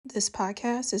This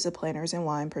podcast is a Planners and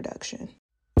Wine production.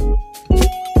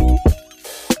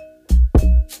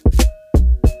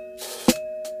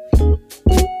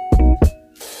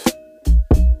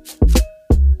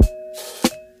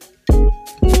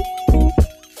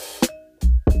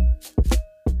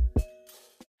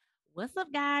 What's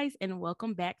up, guys, and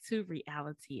welcome back to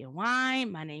Reality and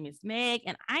Wine. My name is Meg,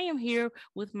 and I am here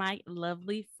with my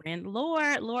lovely friend,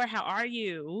 Laura. Laura, how are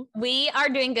you? We are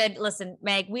doing good. Listen,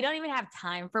 Meg, we don't even have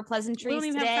time for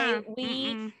pleasantries today. We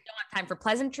don't have time for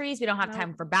pleasantries. We don't have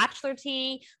time for bachelor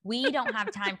tea. We don't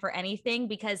have time for anything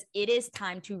because it is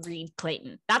time to read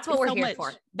Clayton. That's what we're here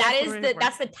for.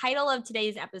 That's the title of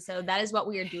today's episode. That is what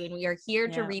we are doing. We are here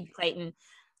to read Clayton.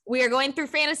 We are going through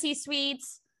fantasy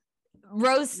suites.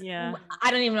 Rose,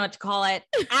 I don't even know what to call it.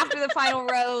 After the final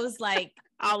rose, like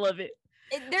all of it.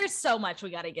 There's so much we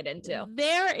got to get into.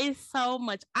 There is so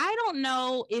much. I don't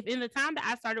know if in the time that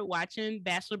I started watching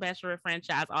Bachelor, Bachelorette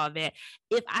franchise, all that,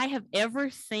 if I have ever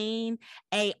seen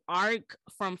a arc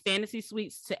from fantasy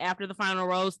suites to after the final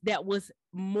rose that was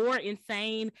more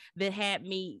insane, that had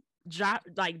me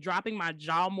dropping my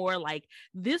jaw more. Like,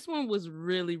 this one was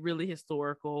really, really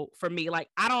historical for me. Like,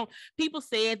 people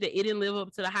said that it didn't live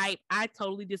up to the hype. I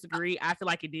totally disagree. I feel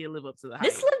like it did live up to the hype.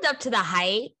 This lived up to the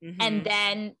hype and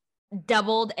then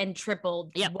doubled and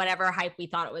tripled whatever hype we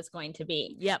thought it was going to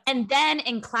be. And then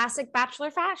in classic Bachelor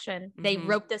fashion, they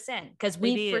roped us in because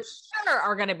we for sure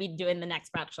are going to be doing the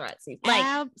next Bachelorette season. Like,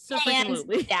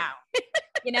 absolutely down,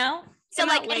 you know? So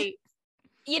like,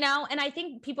 and I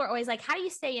think people are always like, how do you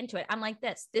stay into it? I'm like,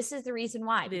 this is the reason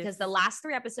why, because the last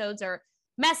 3 episodes are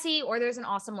messy or there's an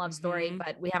awesome love story,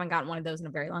 but we haven't gotten one of those in a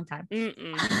very long time. They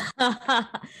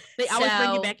always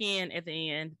bring you back in at the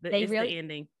end. The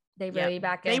ending. They really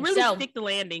back in. They really stick the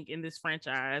landing in this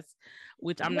franchise,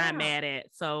 which I'm not mad at.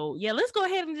 So let's go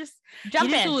ahead and just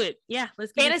jump into it. Yeah,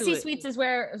 let's get Fantasy into it. Suites is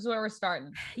where we're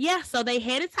starting. Yeah, so they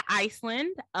headed to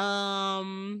Iceland.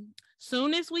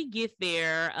 Soon as we get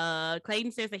there,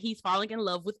 Clayton says that he's falling in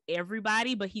love with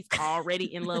everybody, but he's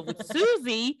already in love with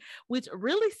Susie, which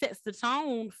really sets the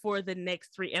tone for the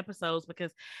next 3 episodes,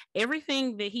 because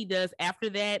everything that he does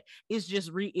after that is just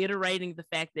reiterating the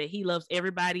fact that he loves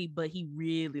everybody, but he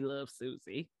really loves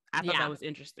Susie. I thought that was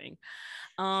interesting.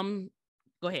 Go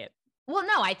ahead. Well,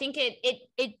 no, I think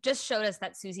it just showed us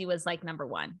that Susie was like number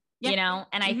one, you know?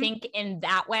 And I think in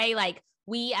that way, like,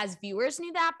 we as viewers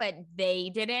knew that, but they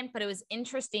didn't. But it was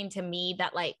interesting to me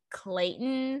that like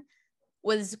Clayton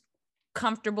was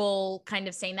comfortable kind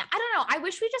of saying that. I don't know. I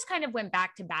wish we just kind of went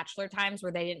back to Bachelor times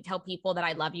where they didn't tell people that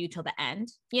I love you till the end,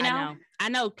 you know? I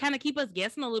know. Kind of keep us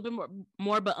guessing a little bit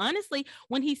more. But honestly,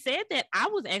 when he said that, I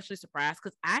was actually surprised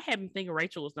because I had been thinking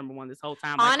Rachel was number one this whole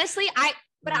time. Honestly, I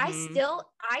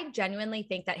genuinely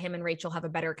think that him and Rachel have a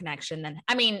better connection than,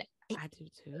 I do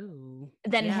too.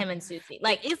 Than him and Susie.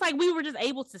 Like, it's like we were just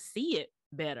able to see it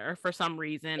better for some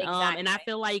reason. Exactly. And I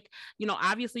feel like,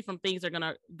 obviously from things that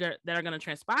are gonna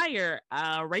transpire,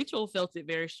 Rachel felt it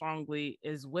very strongly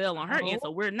as well on her end.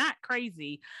 So we're not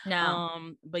crazy.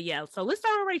 No. But so let's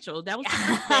start with Rachel. That was the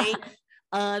first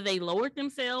day. They lowered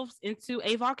themselves into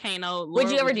a volcano. Would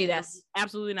you ever do this?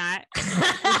 Absolutely not.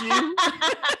 Would you?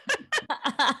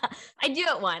 I do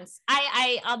it once.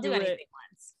 I'll do anything once.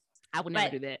 I would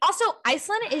never do that. Also,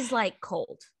 Iceland is like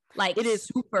cold. Like, it is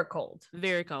super cold.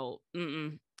 Very cold.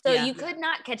 So you could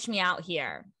not catch me out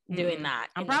here doing that.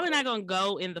 I'm probably not going to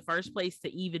go in the first place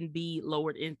to even be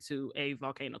lowered into a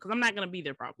volcano because I'm not going to be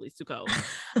there probably. It's too cold.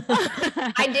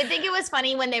 I did think it was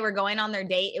funny when they were going on their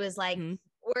date. It was like,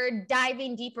 we're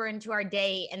diving deeper into our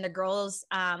date, and the girls,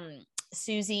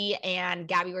 Susie and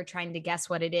Gabby, were trying to guess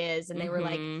what it is. And they were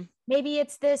like, maybe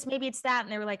it's this, maybe it's that.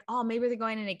 And they were like, oh, maybe they're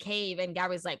going in a cave. And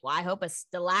Gabby was like, well, I hope a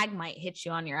stalagmite hits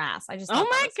you on your ass. I just, oh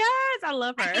my gosh, I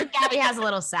love her. I think Gabby has a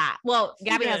little sass. Well,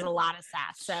 Gabby has a lot of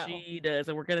sass. So she does.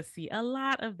 And we're going to see a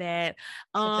lot of that.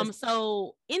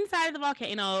 So inside the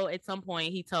volcano, at some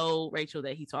point, he told Rachel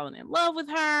that he's falling in love with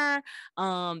her.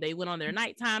 They went on their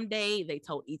nighttime date. They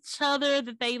told each other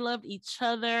that they loved each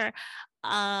other.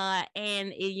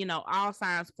 And all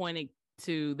signs pointing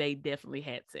to they definitely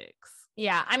had sex.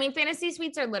 Yeah, fantasy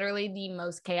suites are literally the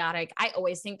most chaotic. I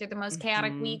always think they're the most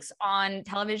chaotic weeks on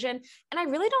television, and I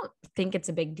really don't think it's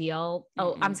a big deal.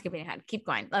 Oh, I'm skipping ahead. Keep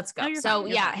going. Let's go. No, so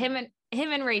fine.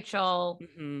 Him and Rachel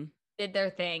did their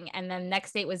thing, and then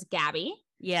next date was Gabby.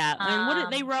 Yeah. And what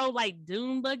did they roll, like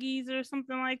dune buggies or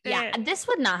something like that? Yeah, this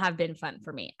would not have been fun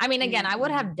for me. I mean, again, I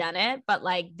would have done it, but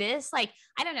like this, like,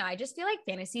 I don't know. I just feel like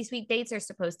fantasy suite dates are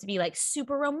supposed to be like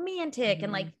super romantic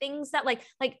and like things that like,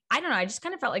 I don't know. I just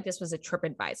kind of felt like this was a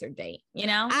TripAdvisor date, you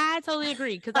know? I totally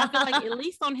agree. Cause I feel like at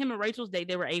least on him and Rachel's date,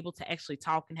 they were able to actually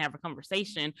talk and have a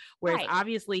conversation. Whereas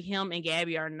obviously him and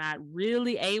Gabby are not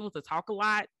really able to talk a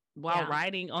lot while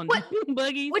riding on dune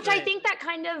buggies. Which I think that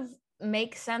kind of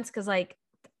makes sense. Cause like,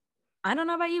 I don't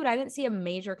know about you, but I didn't see a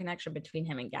major connection between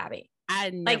him and Gabby. I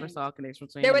never saw a connection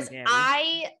between him and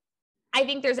Gabby. I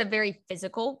think there's a very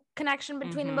physical connection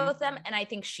between the both of them. And I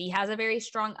think she has a very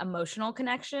strong emotional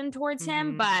connection towards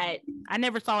him, but I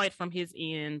never saw it from his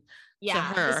end. Yeah. To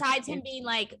her. Besides him being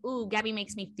like, ooh, Gabby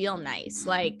makes me feel nice.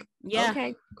 Like,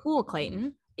 okay, cool,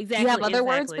 Clayton. Exactly. You have other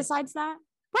words besides that?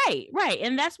 Right.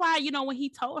 And that's why, you know, when he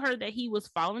told her that he was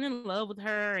falling in love with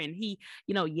her and he,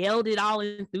 you know, yelled it all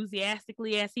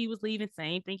enthusiastically as he was leaving,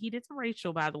 same thing he did to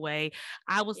Rachel, by the way.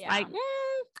 I was like,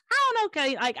 I don't know,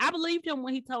 okay. Like, I believed him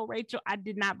when he told Rachel. I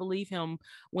did not believe him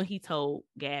when he told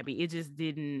Gabby. It just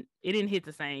didn't hit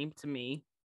the same to me.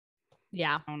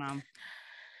 Yeah. I don't know.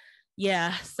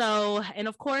 Yeah. So, and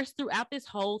of course, throughout this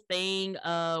whole thing,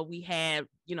 we had,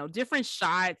 you know, different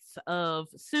shots of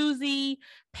Susie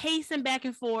pacing back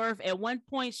and forth. At one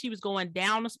point, she was going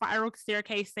down the spiral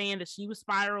staircase, saying that she was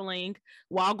spiraling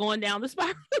while going down the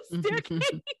spiral staircase.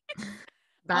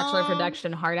 Bachelor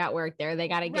production, hard at work there. They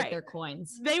got to get their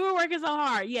coins. They were working so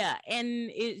hard. Yeah. And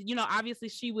it, you know, obviously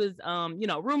she was, you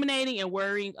know, ruminating and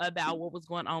worrying about what was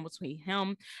going on between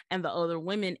him and the other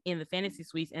women in the fantasy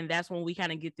suites. And that's when we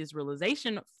kind of get this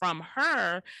realization from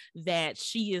her that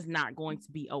she is not going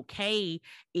to be okay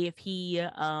if he,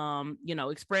 you know,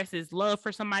 expresses love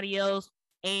for somebody else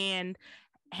and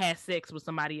has sex with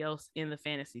somebody else in the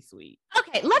fantasy suite.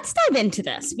 Okay. Let's dive into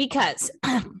this because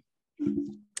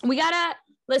we gotta,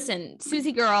 listen,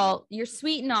 Susie girl, you're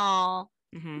sweet and all.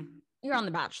 You're on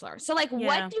The Bachelor. So like,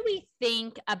 what do we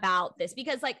think about this?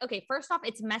 Because like, okay, first off,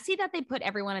 it's messy that they put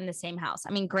everyone in the same house.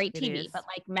 I mean, great TV, but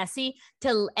like messy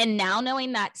and now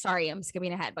knowing that, sorry, I'm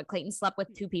skipping ahead, but Clayton slept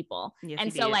with 2 people. Yes,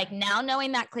 and so like now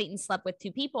knowing that Clayton slept with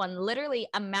 2 people and literally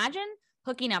imagine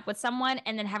hooking up with someone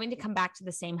and then having to come back to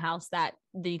the same house that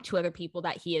the 2 other people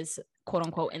that he is quote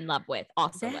unquote in love with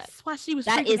also that's why she was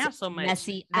freaking out so much.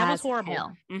 Messy. That was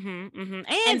horrible. And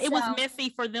it was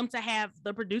messy for them to have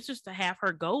the producers to have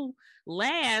her go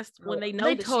last when they know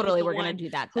they totally were going to do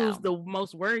that though. Who's the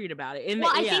most worried about it. And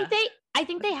well, I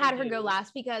think they had her go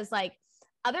last because like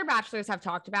other bachelors have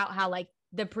talked about how like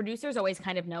the producers always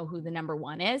kind of know who the number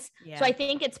 1 is. Yeah. So I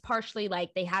think it's partially like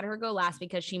they had her go last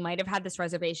because she might have had this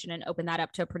reservation and opened that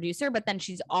up to a producer, but then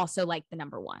she's also like the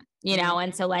number 1, you know?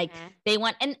 And so like they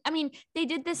want, and I mean, they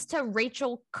did this to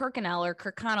Rachel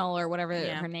Kirkconnell or whatever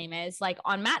her name is, like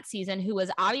on Matt's season, who was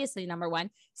obviously number 1,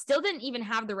 still didn't even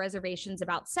have the reservations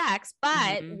about sex,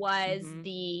 but was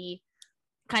the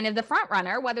kind of the front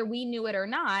runner, whether we knew it or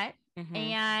not.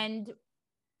 And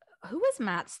who was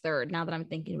Matt's third? Now that I'm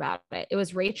thinking about it, it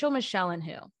was Rachel, Michelle, and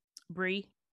who? Bree.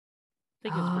 I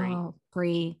think it was Bree.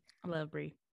 Bree. I love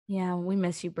Bree. Yeah, we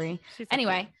miss you, Bree.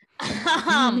 Anyway,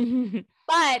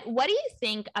 but what do you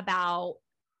think about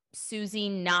Susie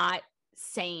not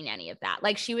saying any of that?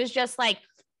 Like she was just like,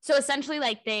 so essentially,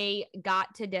 like they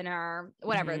got to dinner,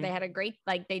 whatever. They had a great,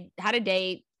 like they had a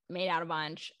date, made out a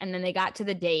bunch, and then they got to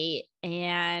the date,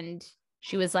 and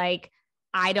she was like,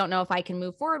 I don't know if I can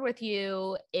move forward with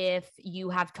you if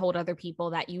you have told other people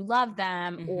that you love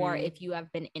them or if you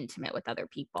have been intimate with other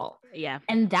people. Yeah.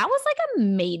 And that was like a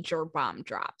major bomb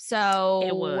drop. So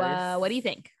it was. What do you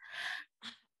think?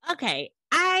 Okay.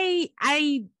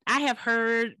 I have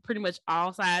heard pretty much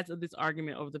all sides of this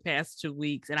argument over the past 2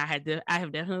 weeks, and I have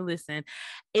definitely listened.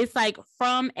 It's like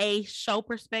from a show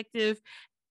perspective,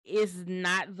 is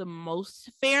not the most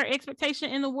fair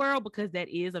expectation in the world because that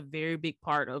is a very big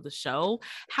part of the show.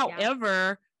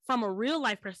 However, from a real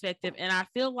life perspective, and I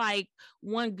feel like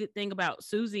one good thing about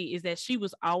Susie is that she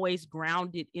was always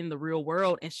grounded in the real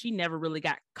world and she never really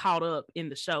got caught up in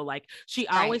the show. Like she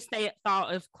always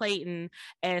thought of Clayton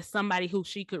as somebody who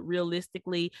she could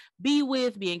realistically be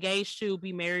with, be engaged to,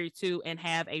 be married to, and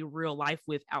have a real life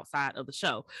with outside of the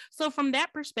show. So from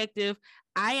that perspective,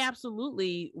 I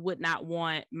absolutely would not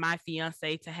want my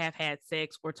fiance to have had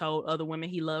sex or told other women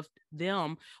he loved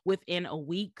them within a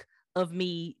week of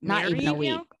me not even a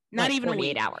week. Not even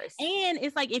 48 hours. And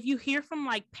it's like, if you hear from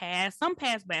like some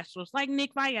past bachelors, like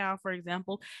Nick Viall, for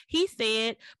example, he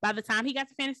said by the time he got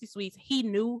to Fantasy Suites, he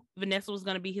knew Vanessa was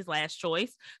going to be his last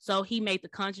choice. So he made the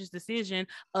conscious decision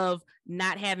of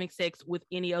not having sex with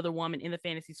any other woman in the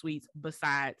Fantasy Suites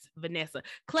besides Vanessa.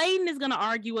 Clayton is going to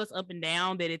argue us up and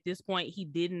down that at this point he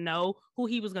didn't know who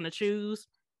he was going to choose.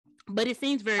 But it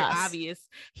seems very obvious.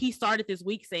 He started this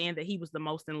week saying that he was the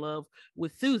most in love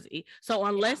with Susie. So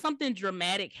unless something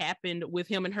dramatic happened with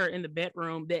him and her in the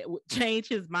bedroom that would change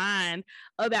his mind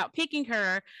about picking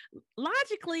her,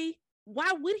 logically,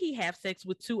 why would he have sex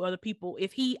with 2 other people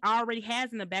if he already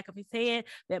has in the back of his head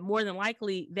that more than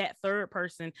likely that third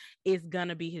person is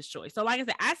gonna be his choice? So like I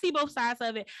said, I see both sides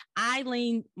of it. I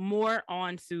lean more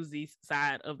on Susie's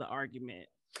side of the argument.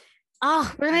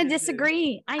 Oh, we're gonna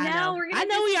disagree. I know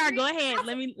we are. Go ahead.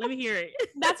 Let me hear it.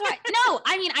 That's right. No,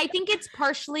 I mean, I think it's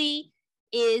partially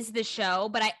is the show,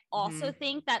 but I also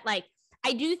think that like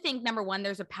I do think number one,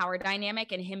 there's a power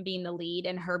dynamic and him being the lead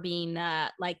and her being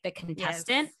like the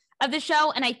contestant of the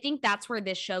show. And I think that's where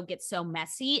this show gets so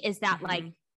messy, is that like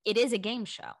it is a game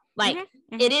show. Like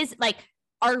it is like,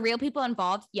 are real people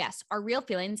involved? Yes. Are real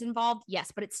feelings involved?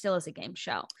 Yes, but it still is a game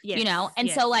show. Yes. You know? And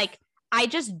so like I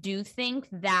just do think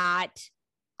that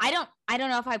I don't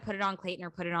know if I put it on Clayton or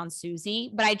put it on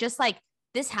Susie, but I just like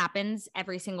this happens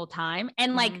every single time.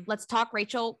 And like, let's talk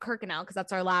Rachel Kirkconnell, because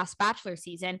that's our last Bachelor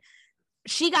season.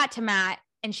 She got to Matt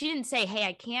and she didn't say, hey,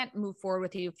 I can't move forward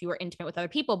with you if you were intimate with other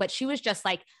people. But she was just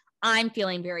like, I'm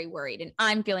feeling very worried and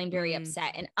I'm feeling very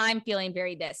upset and I'm feeling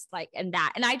very this, like, and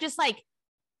that. And I just like,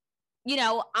 you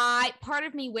know, part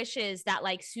of me wishes that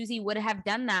like Susie would have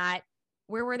done that.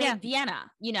 Where were they? Yeah.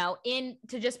 Vienna, you know,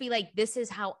 to just be like, this is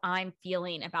how I'm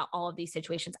feeling about all of these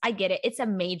situations. I get it. It's a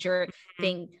major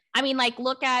thing. I mean, like,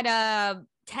 look at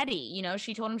Teddy, you know,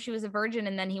 she told him she was a virgin.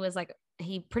 And then he was like,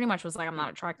 he pretty much was like, I'm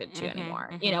not attracted to you anymore,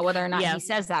 you know, whether or not he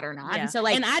says that or not. And so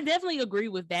like, and I definitely agree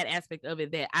with that aspect of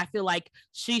it, that I feel like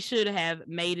she should have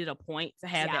made it a point to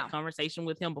have that conversation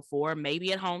with him before,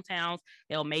 maybe at hometowns,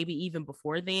 hell, maybe even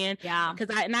before then. Yeah.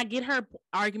 Because I get her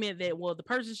argument that, well, the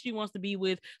person she wants to be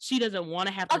with, she doesn't want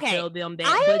to have to tell them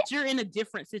that, but you're in a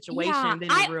different situation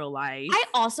than in real life. I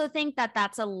also think that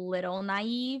that's a little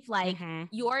naive. Like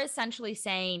you're essentially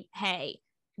saying, hey,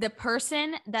 the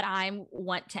person that I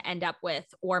want to end up with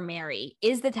or marry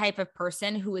is the type of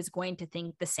person who is going to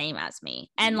think the same as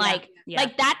me. And like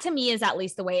that to me is at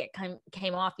least the way it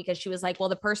came off, because she was like, well,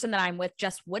 the person that I'm with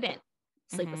just wouldn't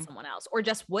sleep with someone else, or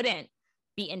just wouldn't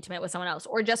be intimate with someone else,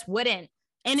 or just wouldn't.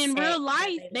 And in real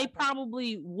life, they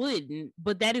probably wouldn't,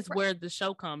 but that is where the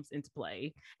show comes into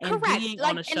play. And correct.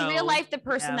 Like in real life, the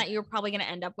person that you're probably going to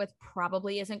end up with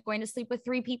probably isn't going to sleep with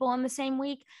 3 people in the same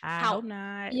week. I hope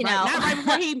not. You know, not right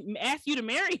before he asked you to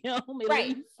marry him.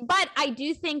 Right. But I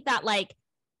do think that like,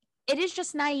 it is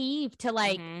just naive to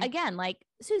like, again, like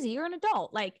Susie, you're an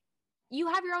adult. Like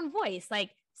you have your own voice. Like,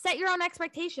 set your own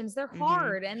expectations. They're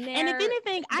hard and if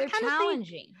anything, I kind of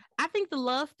challenging. I think the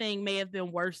love thing may have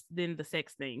been worse than the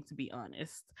sex thing, to be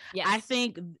honest. Yes. I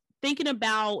think thinking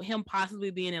about him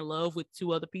possibly being in love with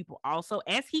 2 other people also,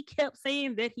 as he kept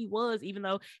saying that he was, even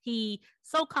though he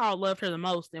so-called loved her the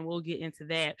most, and we'll get into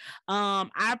that.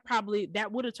 That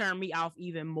would have turned me off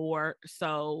even more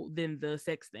so than the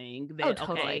sex thing. That,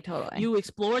 totally. You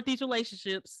explored these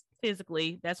relationships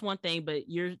physically, that's one thing, but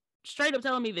you're straight up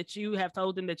telling me that you have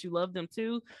told them that you love them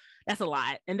too. That's a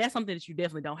lot. And that's something that you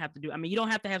definitely don't have to do. I mean, you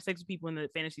don't have to have sex with people in the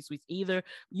fantasy suites either.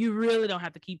 You really don't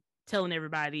have to keep telling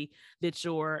everybody that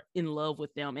you're in love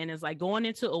with them. And it's like going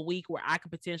into a week where I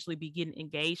could potentially be getting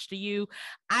engaged to you.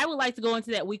 I would like to go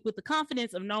into that week with the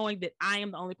confidence of knowing that I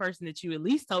am the only person that you at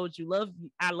least told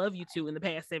I love you to in the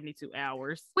past 72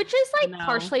 hours. Which is like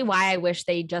partially why I wish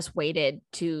they just waited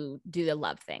to do the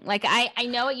love thing. Like I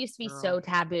know it used to be so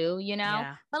taboo, you know,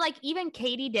 but like even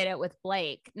Katie did it with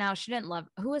Blake. Now she didn't love,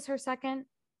 who was her second?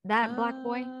 That black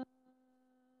boy?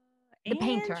 The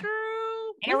painter.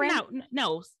 Aaron?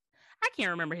 No. I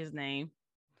can't remember his name.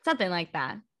 Something like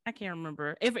that. I can't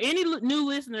remember. If any new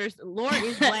listeners, Laura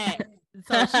is black,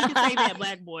 so she can say that,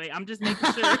 black boy. I'm just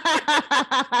making sure.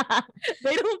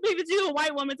 They don't think that you're a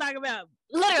white woman talking about.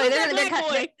 Literally,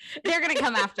 they're going to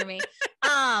come after me.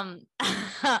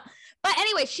 But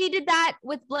anyway, she did that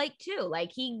with Blake too.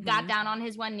 Like he got down on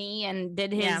his one knee and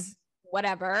did his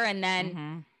whatever. And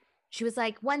then she was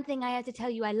like, one thing I have to tell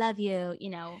you, I love you,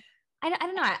 you know. I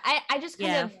don't know. I just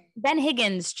kind of, Ben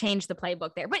Higgins changed the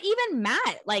playbook there, but even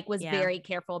Matt like was very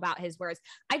careful about his words.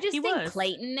 I just think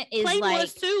Clayton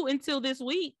was too until this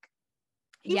week.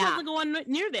 He wasn't going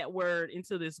near that word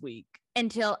until this week.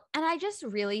 And I just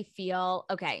really feel,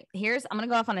 okay, I'm going to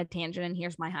go off on a tangent and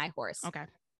here's my high horse. Okay.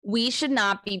 we should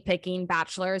not be picking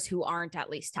bachelors who aren't at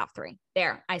least top 3.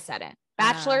 There, I said it.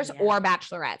 Bachelors or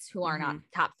bachelorettes who are not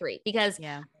top 3, because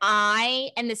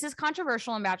and this is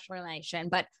controversial in Bachelor Nation,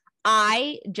 but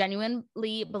I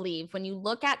genuinely believe when you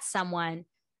look at someone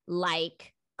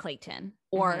like Clayton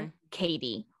or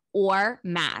Katie or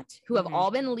Matt, who have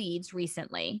all been leads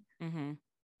recently,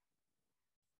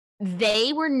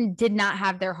 they did not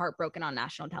have their heart broken on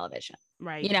national television.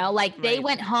 Right. You know, like they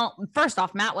went home. First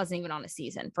off, Matt wasn't even on a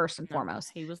season, first and foremost.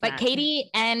 He was But not. Katie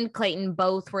and Clayton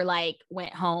both were like,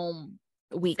 went home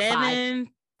week 7,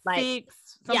 5. Like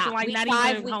 6, something like week not 5,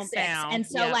 even week hometown. 6. And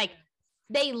so like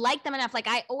they liked them enough. Like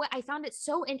I found it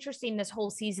so interesting this whole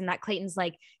season that Clayton's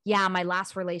like, yeah, my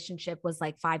last relationship was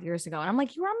like 5 years ago. And I'm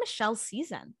like, you were on Michelle's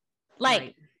season.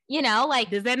 Like, you know, like,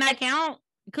 does that not count?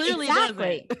 Clearly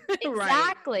exactly. It doesn't.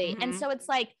 Exactly. And so it's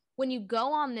like, when you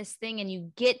go on this thing and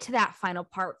you get to that final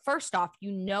part, first off,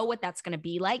 you know what that's going to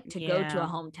be like to go to a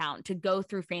hometown, to go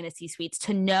through fantasy suites,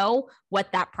 to know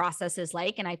what that process is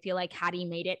like. And I feel like had he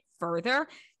made it further,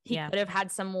 he could have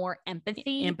had some more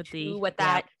empathy to what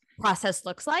that process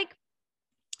looks like.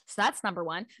 So that's number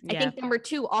 1. I think number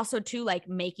 2, also too, like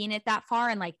making it that far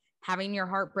and like having your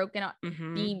heart broken,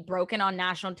 being broken on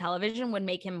national television would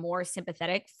make him more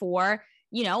sympathetic for,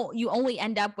 you know, you only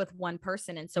end up with one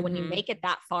person. And so when you make it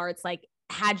that far, it's like,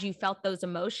 had you felt those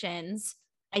emotions,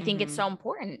 I think it's so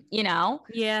important, you know?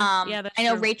 Yeah. That's I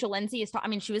know true. Rachel Lindsay I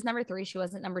mean, she was number 3. She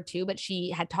wasn't number 2, but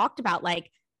she had talked about like,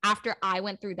 after I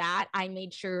went through that, I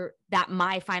made sure that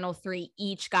my final 3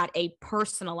 each got a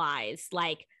personalized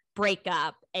like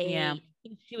breakup.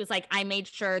 She was like, I made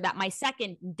sure that my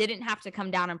second didn't have to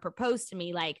come down and propose to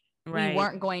me. Like, we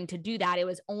weren't going to do that. It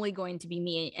was only going to be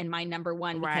me and my number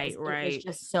 1 because it was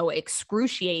just so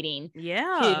excruciating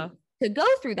to go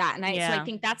through that. And so I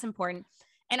think that's important.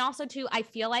 And also too, I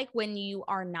feel like when you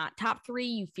are not top 3,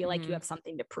 you feel like you have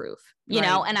something to prove, you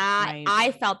know? And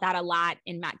I felt that a lot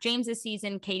in Matt James's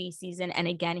season, Katie's season, and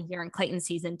again, here in Clayton's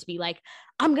season, to be like,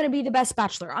 I'm going to be the best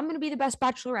bachelor. I'm going to be the best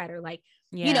bachelorette, or like,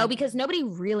 you know, because nobody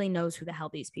really knows who the hell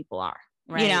these people are.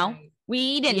 You know,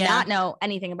 we did not know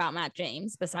anything about Matt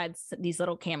James besides these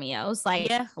little cameos. Like,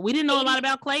 we didn't know a lot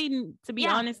about Clayton, to be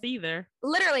honest, either.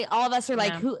 Literally, all of us are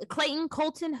like, who? Clayton,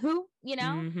 Colton, who? You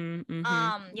know?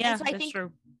 Yeah, so that's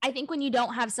true. I think when you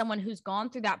don't have someone who's gone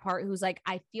through that part, who's like,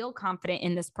 I feel confident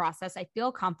in this process, I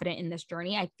feel confident in this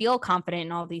journey, I feel confident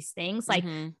in all these things. Like,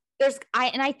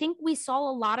 I think we saw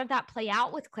a lot of that play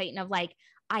out with Clayton of like,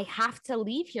 I have to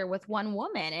leave here with one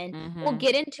woman. And we'll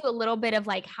get into a little bit of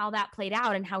like how that played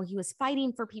out and how he was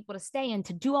fighting for people to stay and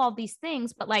to do all these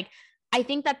things. But like, I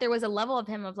think that there was a level of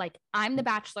him of like, I'm the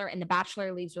bachelor and the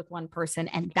bachelor leaves with one person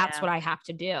and that's what I have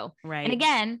to do. Right. And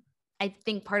again, I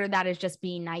think part of that is just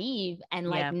being naive and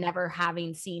like never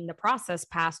having seen the process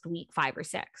past week 5 or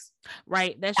 6.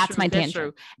 Right. That's true. My That's tangent.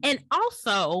 true. And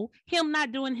also him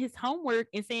not doing his homework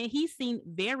and saying he's seen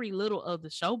very little of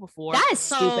the show before. That is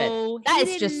stupid. That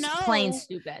is just plain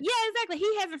stupid. Yeah, exactly.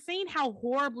 He hasn't seen how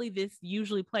horribly this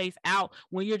usually plays out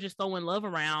when you're just throwing love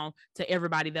around to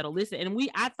everybody that'll listen. And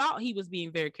I thought he was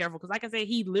being very careful because like I said,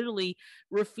 he literally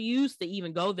refused to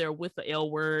even go there with the L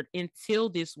word until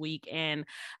this week. And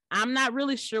I'm not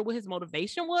really sure what his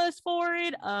motivation was for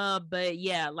it. But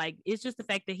yeah, like it's just the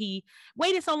fact that he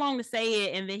waited so long to say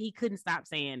it and then he couldn't stop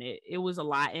saying it. It was a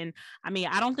lot. And I mean,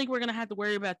 I don't think we're going to have to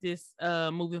worry about this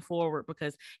moving forward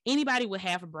because anybody with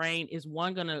half a brain is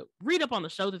one, going to read up on the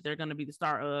show that they're going to be the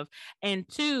star of. And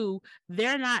 2,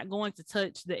 they're not going to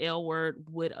touch the L word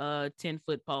with a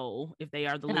 10-foot pole if they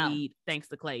are the lead, thanks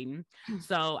to Clayton.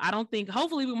 So I don't think,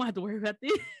 hopefully we won't have to worry about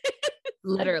this.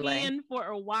 Literally for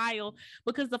a while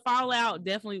because the fallout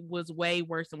definitely was way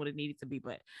worse than what it needed to be.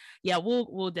 But yeah,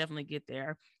 we'll definitely get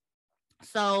there.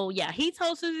 So yeah, he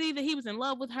told Susie that he was in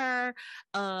love with her.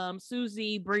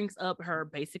 Susie brings up her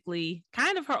basically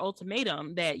kind of her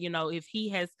ultimatum that, you know, if he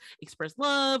has expressed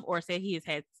love or said he has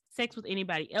had sex with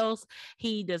anybody else,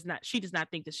 she does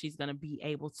not think that she's going to be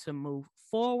able to move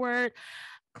forward.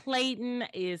 Clayton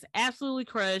is absolutely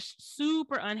crushed,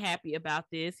 super unhappy about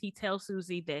this. He tells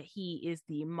Susie that he is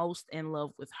the most in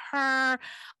love with her.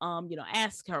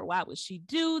 Ask her why would she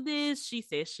do this. She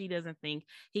says she doesn't think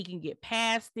he can get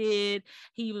past it.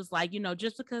 He was like,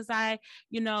 just because I,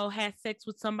 had sex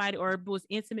with somebody or was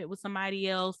intimate with somebody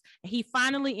else. And he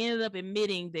finally ended up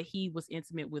admitting that he was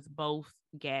intimate with both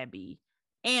Gabby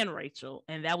and Rachel,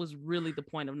 and that was really the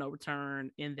point of no return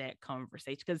in that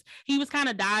conversation because he was kind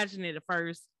of dodging it at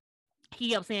first. He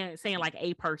kept saying like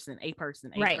a person, right,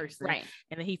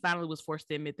 and then he finally was forced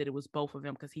to admit that it was both of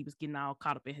them because he was getting all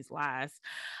caught up in his lies.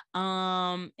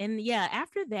 And yeah,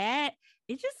 after that,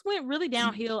 it just went really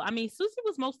downhill. I mean, Susie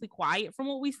was mostly quiet from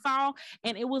what we saw,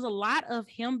 and it was a lot of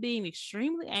him being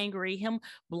extremely angry, him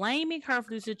blaming her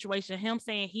for the situation, him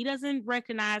saying he doesn't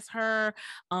recognize her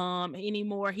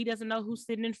anymore. He doesn't know who's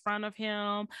sitting in front of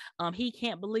him. He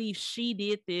can't believe she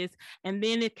did this. And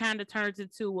then it kind of turns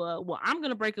into well, I'm going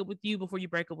to break up with you before you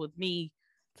break up with me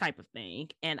type of thing.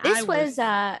 And this was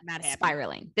not happy.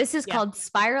 spiraling. This is called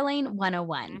Spiraling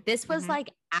 101. Mm-hmm. This was like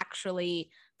actually,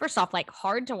 first off, like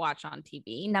hard to watch on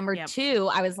TV. Number two,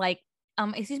 I was like,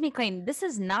 excuse me, Clayton, this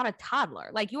is not a toddler.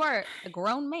 Like, you are a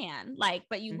grown man, like,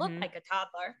 but you look like a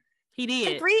toddler. He did.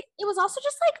 And three, it was also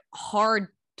just like hard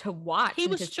to watch. He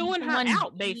was chewing her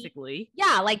out, basically.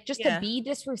 Yeah, like just to be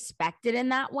disrespected in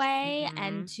that way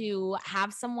and to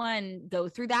have someone go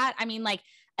through that. I mean, like,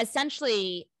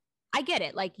 essentially, I get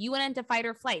it. Like, you went into fight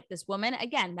or flight. This woman,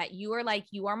 again, that you are like,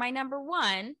 you are my number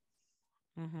one,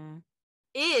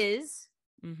 is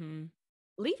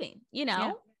leaving, you know?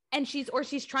 Yeah. And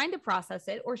she's trying to process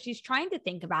it, or she's trying to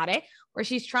think about it, or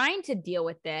she's trying to deal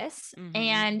with this.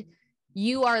 And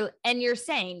you're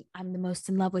saying, I'm the most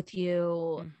in love with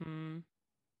you.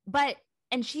 But,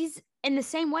 and she's in the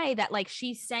same way that like,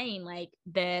 she's saying like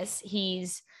this,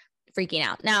 he's freaking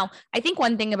out. Now, I think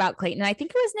one thing about Clayton, I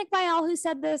think it was Nick Viall who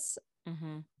said this,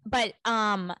 but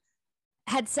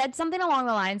had said something along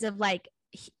the lines of like,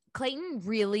 Clayton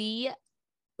really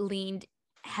leaned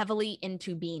heavily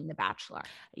into being the Bachelor.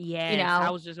 Yeah, you know, I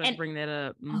was just going to bring that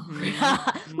up.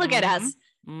 Look at us.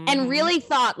 And really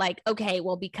thought like, okay,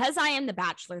 well, because I am the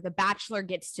Bachelor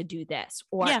gets to do this,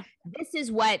 or this is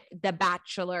what the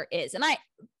Bachelor is. And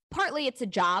partly it's a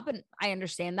job, and I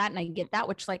understand that, and I get that,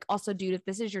 which like, also, dude, if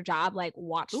this is your job, like,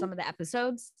 watch some of the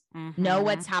episodes, know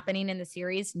what's happening in the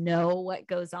series, know what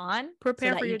goes on,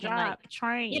 prepare for your job, like,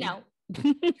 train, you know,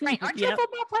 train. Aren't you a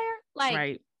football player? Like,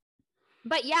 right.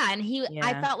 But yeah, and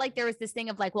I felt like there was this thing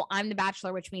of like, well, I'm the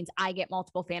Bachelor, which means I get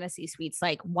multiple fantasy suites.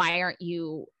 Like, why aren't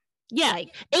you? Yeah,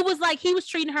 like, it was like he was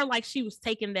treating her like she was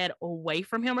taking that away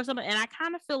from him or something. And I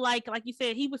kind of feel like you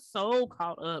said, he was so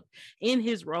caught up in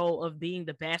his role of being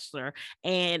the Bachelor.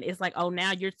 And it's like, oh,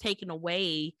 now you're taking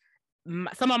away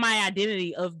some of my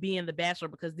identity of being the Bachelor,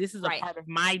 because this is a part of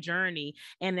my journey.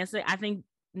 And that's I think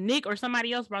Nick or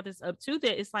somebody else brought this up too,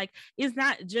 that it's like, it's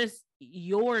not just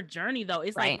your journey though.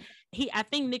 It's like I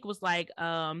think Nick was like,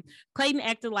 Clayton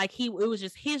acted like it was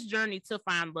just his journey to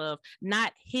find love,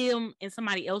 not him and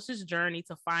somebody else's journey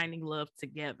to finding love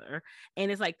together.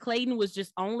 And it's like Clayton was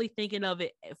just only thinking of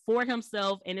it for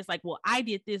himself. And it's like, well, I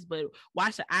did this, but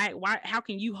how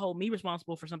can you hold me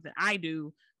responsible for something I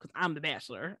do? Because I'm the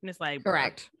Bachelor. And it's like,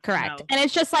 correct. You know. And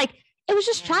it's just like, it was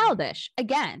just childish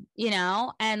again, you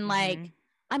know? And like,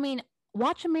 I mean,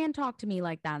 watch a man talk to me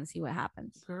like that and see what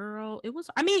happens. Girl, it was,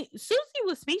 I mean, Susie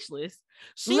was speechless.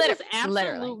 She was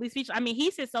absolutely speechless. I mean,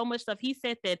 he said so much stuff. He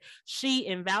said that she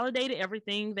invalidated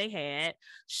everything they had.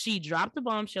 She dropped the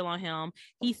bombshell on him.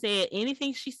 He said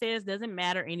anything she says doesn't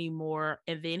matter anymore.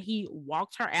 And then he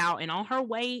walked her out. And on her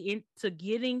way into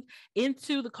getting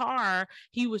into the car,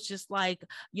 he was just like,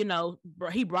 you know,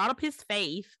 he brought up his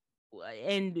faith.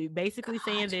 And basically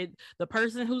saying that the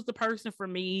person who's the person for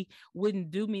me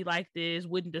wouldn't do me like this,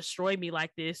 wouldn't destroy me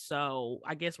like this. So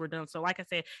I guess we're done. So like I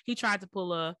said, he tried to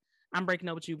pull I'm breaking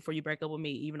up with you before you break up with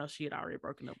me, even though she had already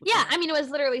broken up with him. I mean, it was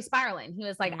literally spiraling. He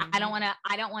was like, I don't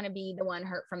want to be the one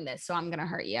hurt from this, so I'm gonna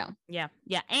hurt you. Yeah.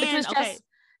 And okay,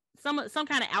 some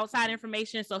kind of outside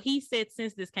information. So he said,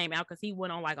 since this came out, because he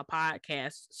went on like a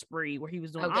podcast spree where he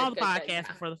was doing all the podcasts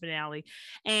before the finale,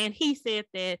 and he said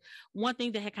that one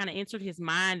thing that had kind of entered his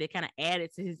mind that kind of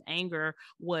added to his anger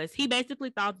was he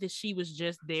basically thought that she was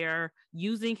just there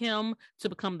using him to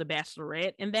become the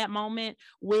Bachelorette in that moment,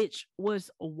 which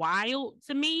was wild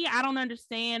to me. I don't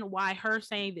understand why her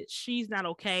saying that she's not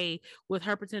okay with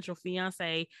her potential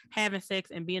fiance having sex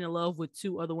and being in love with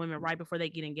two other women right before they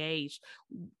get engaged.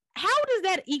 How does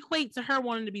that equate to her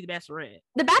wanting to be the Bachelorette?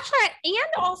 The Bachelorette, and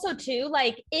also too,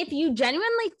 like, if you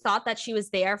genuinely thought that she was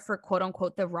there for quote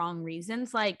unquote the wrong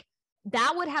reasons, like,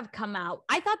 that would have come out.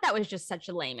 I thought that was just such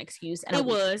a lame excuse. And it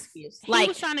was. Excuse. He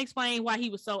was trying to explain why he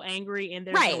was so angry, and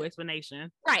there's no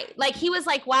explanation. Right. Like, he was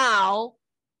like, wow.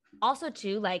 Also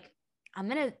too, like, I'm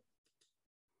gonna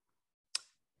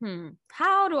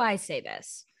how do I say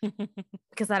this?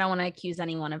 Because I don't want to accuse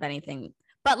anyone of anything.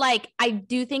 But like, I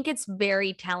do think it's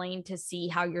very telling to see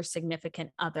how your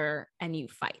significant other and you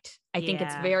fight. I think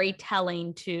it's very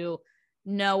telling to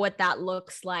know what that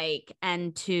looks like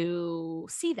and to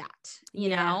see that, you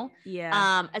know?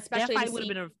 Yeah. Especially that fight would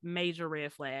have been a major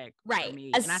red flag for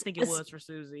me. And I think it was for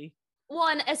Susie. Well,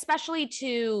 and especially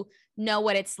to know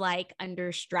what it's like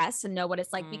under stress and know what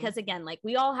it's like, because again, like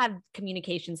we all have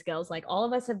communication skills, like all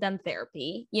of us have done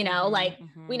therapy, you know, like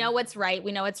we know what's right,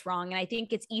 we know what's wrong. And I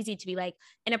think it's easy to be like,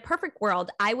 in a perfect world,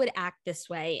 I would act this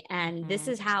way and this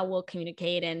is how we'll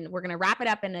communicate and we're going to wrap it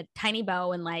up in a tiny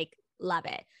bow and like love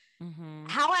it.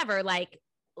 However, like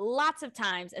lots of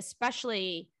times,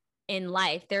 especially in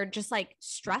life, they're just like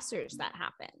stressors that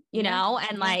happen, you know,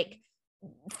 and like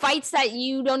fights that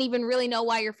you don't even really know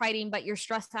why you're fighting, but you're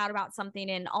stressed out about something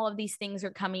and all of these things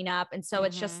are coming up. And so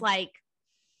it's just like,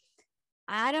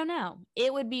 I don't know.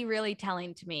 It would be really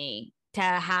telling to me to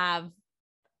have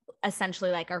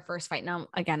essentially like our first fight. Now,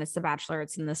 again, it's The Bachelor,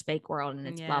 it's in this fake world and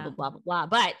it's blah, blah, blah, blah, blah.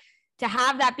 But to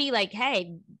have that be like,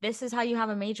 hey, this is how you have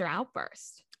a major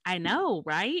outburst. I know,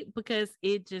 right? Because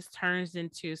it just turns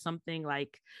into something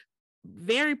like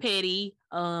very petty,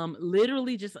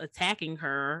 literally just attacking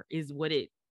her is what it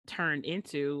turned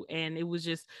into, and it was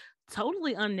just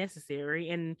totally unnecessary.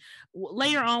 And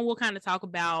later on we'll kind of talk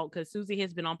about, because Susie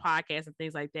has been on podcasts and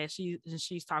things like that,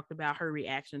 she's talked about her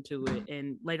reaction to it,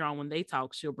 and later on when they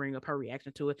talk she'll bring up her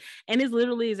reaction to it, and it's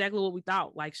literally exactly what we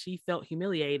thought. Like, she felt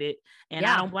humiliated, and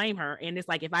I don't blame her. And it's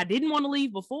like, if I didn't want to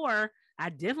leave before, I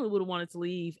definitely would have wanted to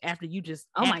leave after you just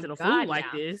acted a fool like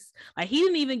this. Like, he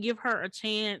didn't even give her a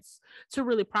chance to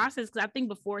really process, because I think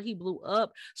before he blew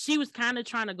up, she was kind of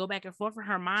trying to go back and forth in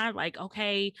her mind. Like,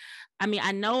 okay, I mean,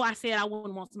 I know I said I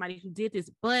wouldn't want somebody who did this,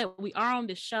 but we are on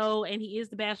this show and he is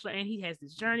the Bachelor and he has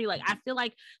this journey. Like, I feel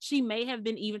like she may have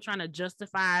been even trying to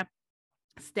justify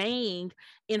staying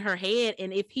in her head.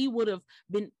 And if he would have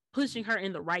been pushing her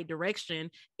in the right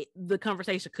direction, the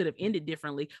conversation could have ended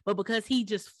differently. But because he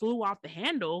just flew off the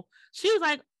handle, she was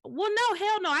like, well, no,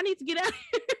 hell no, I need to get out of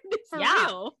here for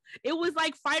real. It was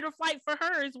like fight or flight for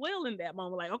her as well in that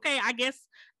moment. Like, okay, I guess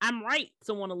I'm right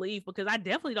to want to leave, because I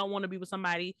definitely don't want to be with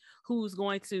somebody who's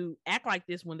going to act like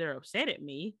this when they're upset at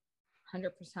me.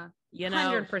 100%. You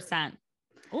know? 100%.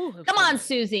 Come on,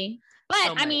 Susie. But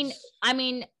so I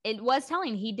mean, it was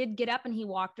telling. He did get up and he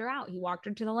walked her out. He walked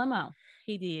her to the limo.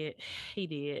 He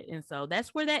did. And so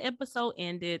that's where that episode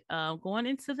ended. Going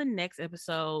into the next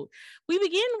episode, we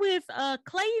begin with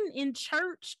Clayton in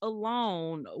church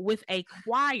alone with a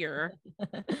choir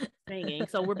singing.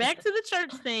 So we're back to the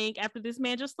church thing after this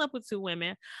man just slept with 2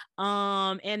 women.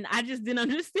 And I just didn't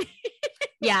understand.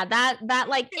 Yeah, that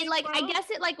like it, like I guess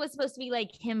it like was supposed to be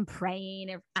like him praying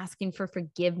or asking for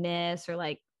forgiveness or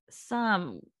like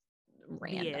some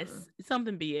random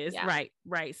something BS. Yeah.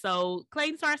 Right. So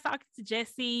Clayton starts talking to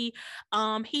Jesse.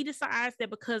 He decides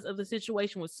that because of the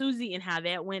situation with Susie and how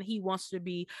that went, he wants to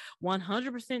be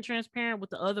 100% transparent with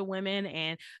the other women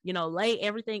and, you know, lay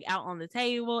everything out on the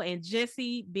table. And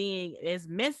Jesse, being as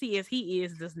messy as he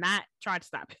is, does not try to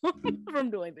stop him from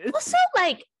doing this. Also,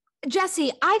 like,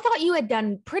 Jesse, I thought you had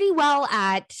done pretty well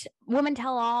at Women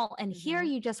Tell All, and here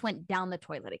you just went down the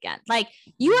toilet again. Like,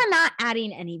 you are not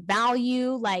adding any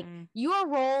value. Like, your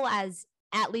role as,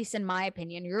 at least in my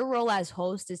opinion, your role as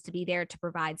host is to be there to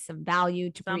provide some value,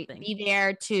 to be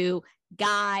there to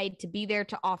guide, to be there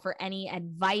to offer any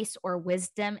advice or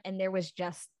wisdom, and there was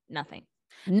just nothing.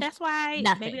 That's why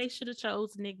maybe they should have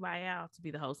chose Nick Viall to be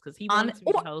the host, because he wanted to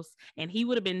be the host, and he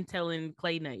would have been telling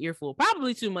Clayton an earful,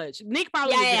 probably too much. Nick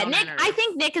probably Nick. I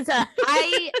think Nick is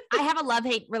I have a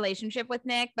love-hate relationship with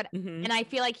Nick, but and I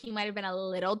feel like he might have been a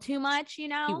little too much, you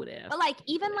know. He would have. But like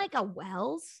even like a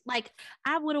Wells, like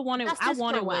I would have wanted. I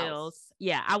wanted Wells.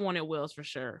 Yeah, I wanted Wells for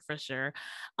sure.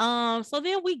 So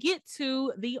then we get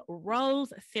to the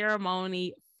rose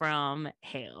ceremony from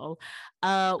hell.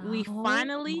 We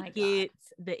finally get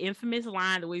the infamous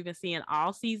line that we've been seeing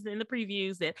all season in the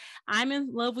previews, that I'm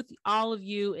in love with all of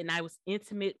you and I was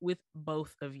intimate with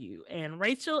both of you. And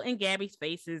Rachel and Gabby's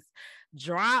faces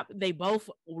drop. They both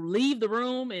leave the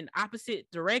room in opposite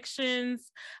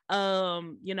directions.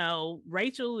 You know,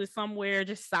 Rachel is somewhere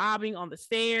just sobbing on the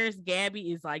stairs.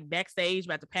 Gabby is like backstage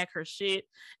about to pack her shit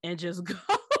and just go.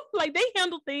 Like, they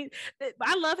handle things.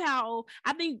 I love how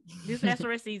I think this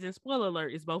Bachelorette season, spoiler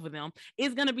alert, is both of them,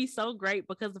 is going to be so great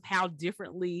because of how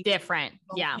different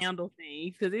handle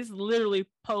things, because it's literally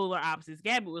polar opposites.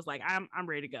 Gabby was like, I'm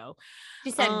ready to go.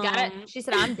 She said, got it. She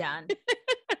said, I'm done.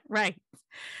 Right.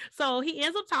 So he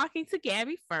ends up talking to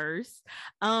Gabby first.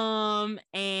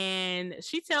 And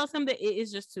she tells him that it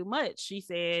is just too much. She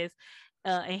says,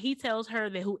 and he tells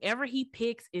her that whoever he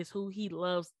picks is who he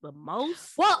loves the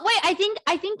most. Well, wait, I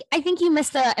think you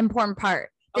missed the important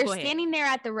part. They're standing there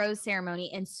at the rose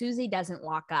ceremony and Susie doesn't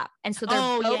walk up. And so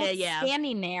they're both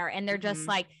standing there and they're just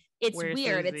like, it's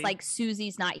weird. Susie? It's like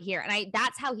Susie's not here. And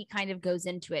that's how he kind of goes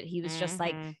into it. He was just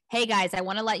like, hey guys, I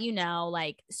want to let you know,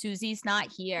 like Susie's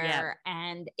not here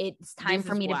and it's time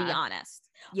for me to be honest.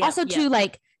 Also too,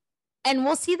 like, and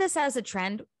we'll see this as a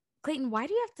trend. Clayton, why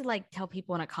do you have to like tell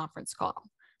people in a conference call?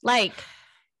 Like,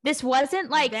 this wasn't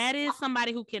like that is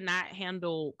somebody who cannot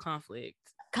handle conflict.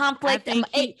 And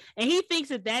he thinks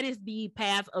that is the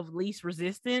path of least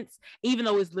resistance, even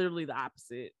though it's literally the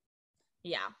opposite.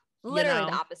 Yeah, literally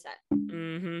the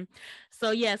opposite.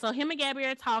 So him and Gabby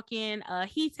are talking.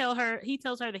 He tells her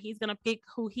that he's gonna pick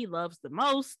who he loves the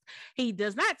most. He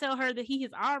does not tell her that he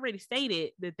has already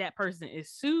stated that person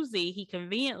is Susie. He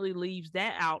conveniently leaves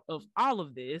that out of all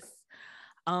of this,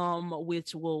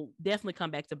 which will definitely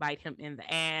come back to bite him in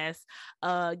the ass.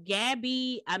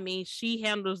 Gabby, I mean, she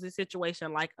handles this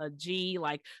situation like a G.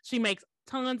 Like, she makes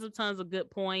tons of good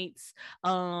points,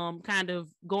 kind of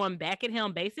going back at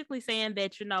him, basically saying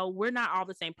that, we're not all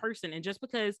the same person, and just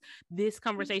because this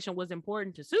conversation was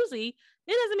important to Susie,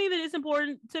 it doesn't mean that it's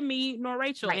important to me nor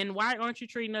Rachel. Right. And why aren't you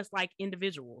treating us like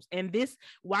individuals? And this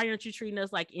why aren't you treating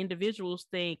us like individuals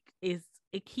thing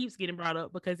it keeps getting brought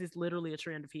up because it's literally a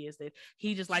trend of his that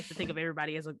he just likes to think of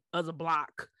everybody as a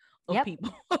block of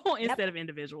people instead of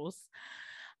individuals.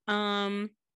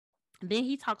 Then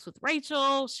he talks with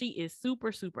Rachel. She is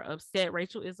super, super upset.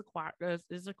 Rachel is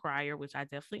a crier, which I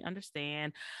definitely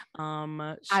understand.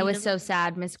 I was so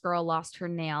sad. Miss Girl lost her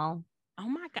nail. Oh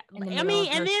my God. I mean,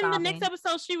 and then the next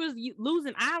episode, she was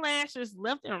losing eyelashes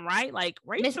left and right. Like,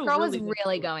 Rachel Miss Girl was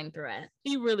really going through it.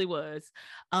 She really was.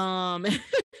 And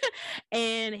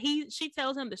she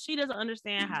tells him that she doesn't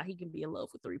understand how he can be in love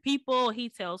with 3 people. He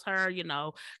tells her,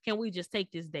 can we just take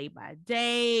this day by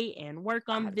day and work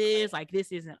on this? Like,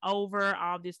 this isn't over.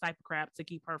 All this type of crap to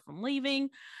keep her from leaving.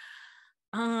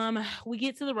 We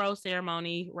get to the rose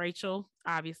ceremony. Rachel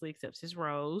obviously accepts his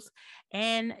rose,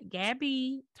 and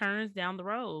Gabby turns down the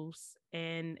rose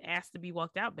and asks to be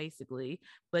walked out, basically.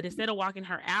 But instead of walking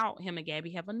her out, him and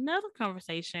Gabby have another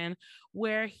conversation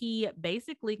where he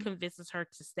basically convinces her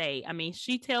to stay. I mean,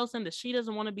 she tells him that she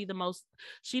doesn't want to be the most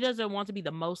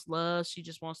loved. She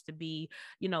just wants to be,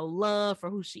 loved for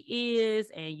who she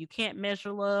is, and you can't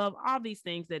measure love. All these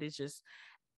things that is just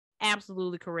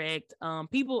absolutely correct. I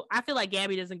feel like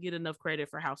Gabby doesn't get enough credit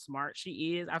for how smart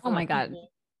she is. I feel like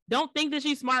people don't think that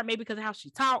she's smart, maybe because of how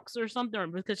she talks or something, or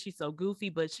because she's so goofy,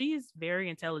 but she is very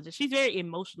intelligent. She's very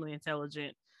emotionally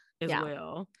intelligent as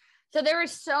well. So there are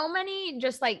so many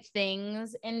just like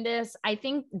things in this. I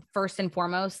think first and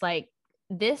foremost, like,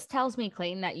 this tells me,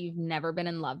 Clayton, that you've never been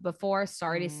in love before.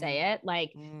 Sorry to say it.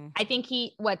 Like, I think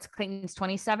Clayton's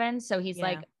 27. So he's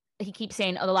like, he keeps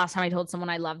saying, the last time I told someone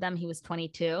I love them, he was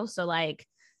 22. So like,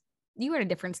 you were at a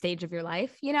different stage of your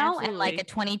life, Absolutely. And like a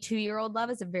 22-year-old love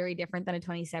is very different than a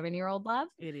 27-year-old love.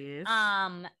 It is.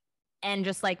 And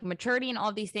just like maturity and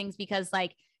all these things, because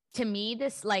like, to me,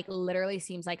 this like literally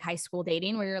seems like high school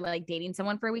dating, where you're like dating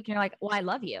someone for a week and you're like, well, I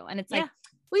love you. And it's like,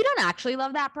 well, you don't actually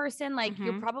love that person. Like,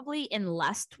 you're probably in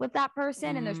lust with that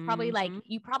person. And there's probably like,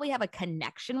 you probably have a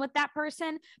connection with that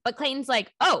person. But Clayton's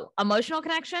like, oh, emotional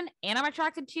connection. And I'm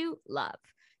attracted to love,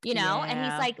 and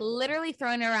he's like literally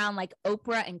throwing around like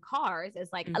Oprah and Cars is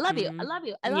like, I love you. I love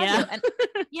you. I love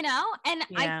you. And,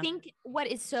 I think what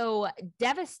is so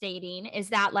devastating is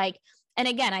that like, and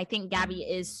again, I think Gabby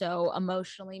is so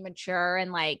emotionally mature.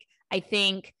 And like, I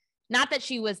think not that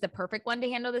she was the perfect one to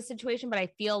handle this situation, but I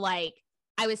feel like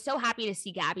I was so happy to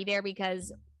see Gabby there,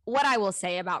 because what I will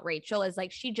say about Rachel is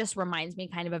like, she just reminds me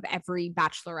kind of every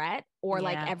bachelorette or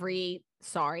like every,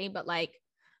 but like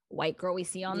white girl we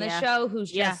see on the show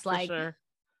who's just like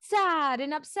sad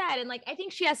and upset. And like, I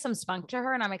think she has some spunk to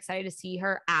her, and I'm excited to see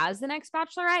her as the next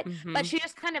bachelorette, but she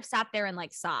just kind of sat there and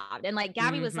like sobbed. And like,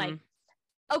 Gabby was like,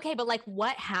 okay, but like,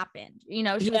 what happened? She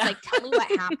was like, tell me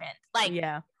what happened. Like,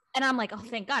 and I'm like, oh,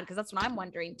 thank God. Cause that's what I'm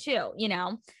wondering too,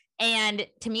 And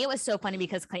to me, it was so funny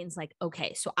because Clayton's like,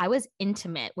 okay, so I was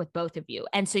intimate with both of you.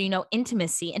 And so,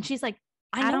 intimacy. And she's like,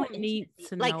 I don't need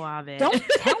to know all of it. Don't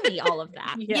tell me all of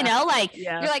that. You're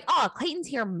like, oh, Clayton's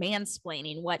here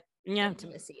mansplaining what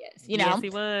intimacy is, Yes, he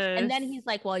was. And then he's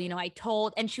like, well, I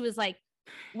told, and she was like,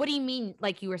 what do you mean?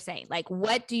 Like you were saying, like,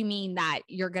 what do you mean that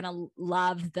you're going to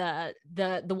love the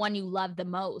one you love the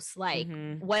most? Like,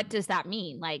 what does that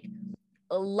mean? Like,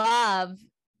 love.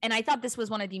 And I thought this was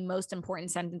one of the most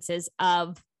important sentences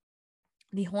of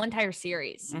the whole entire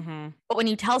series. But when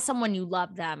you tell someone you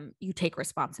love them, you take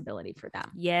responsibility for them.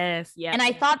 Yes. Yeah. And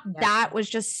I thought that was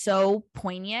just so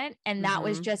poignant. And that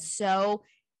was just so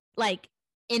like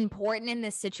important in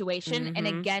this situation. And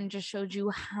again, just showed you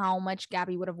how much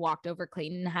Gabby would have walked over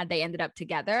Clayton had they ended up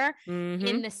together,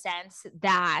 in the sense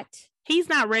that He's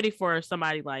not ready for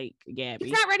somebody like Gabby.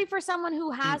 He's not ready for someone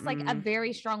who has like a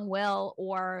very strong will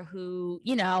or who,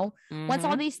 you know, wants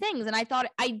all these things. And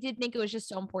I did think it was just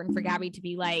so important for Gabby to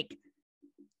be like,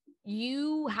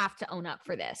 you have to own up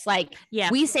for this. Like,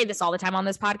 we say this all the time on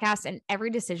this podcast, and every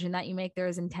decision that you make, there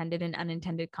is intended and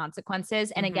unintended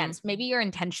consequences. And again, maybe your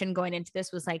intention going into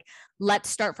this was like, let's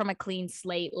start from a clean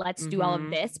slate. Let's do all of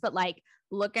this. But like,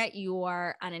 look at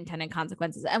your unintended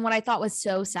consequences. And what I thought was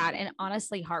so sad and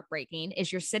honestly heartbreaking is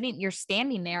you're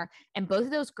standing there and both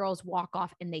of those girls walk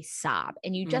off and they sob.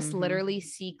 And you just literally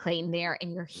see Clayton there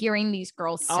and you're hearing these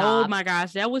girls sob. Oh my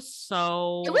gosh. It was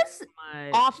awful.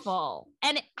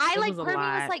 And I like, part of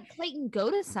me was like, Clayton,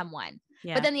 go to someone.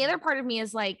 Yeah. But then the other part of me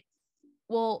is like,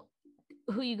 well,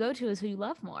 who you go to is who you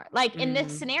love more. Like in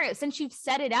this scenario, since you've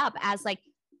set it up as like,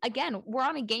 again, we're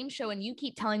on a game show and you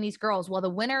keep telling these girls, well, the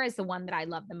winner is the one that I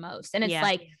love the most. And it's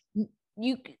like,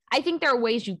 I think there are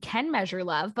ways you can measure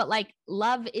love, but like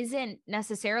love isn't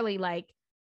necessarily like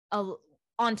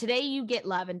on today you get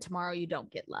love and tomorrow you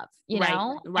don't get love, you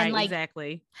know? Right, and like,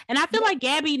 exactly. And I feel like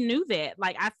Gabby knew that.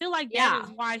 Like, I feel like that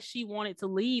is why she wanted to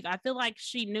leave. I feel like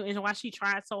she knew and why she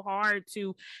tried so hard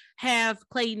to have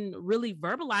Clayton really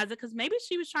verbalize it, because maybe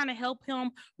she was trying to help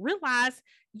him realize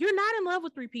you're not in love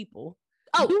with three people.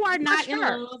 Oh, you are not in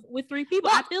love with three people.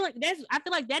 Well, I feel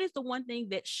like that is the one thing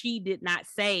that she did not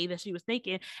say that she was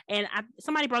thinking. And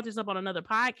somebody brought this up on another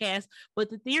podcast, but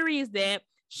the theory is that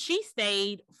she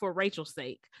stayed for Rachel's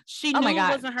sake. She knew it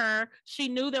wasn't her. She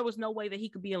knew there was no way that he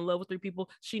could be in love with three people.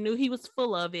 She knew he was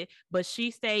full of it, but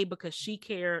she stayed because she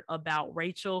cared about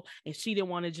Rachel and she didn't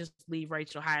want to just leave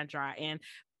Rachel high and dry. And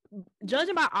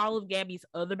judging by all of Gabby's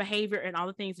other behavior and all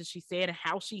the things that she said and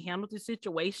how she handled the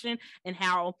situation and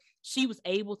how she was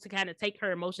able to kind of take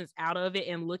her emotions out of it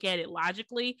and look at it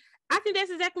logically, I think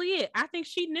that's exactly it. I think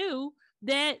she knew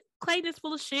that Clayton is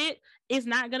full of shit. It's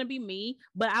not going to be me,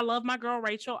 but I love my girl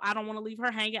Rachel. I don't want to leave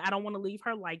her hanging. I don't want to leave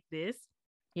her like this.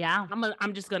 Yeah.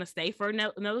 I'm just going to stay for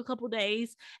another couple of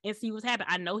days and see what's happening.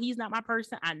 I know he's not my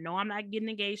person. I know I'm not getting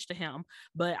engaged to him,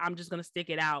 but I'm just going to stick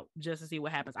it out just to see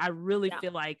what happens. I really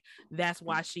feel like that's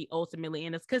why she ultimately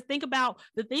ended. Because think about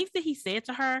the things that he said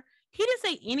to her. He didn't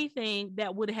say anything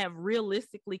that would have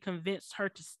realistically convinced her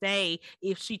to stay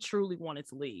if she truly wanted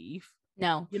to leave.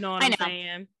 No. You know what I'm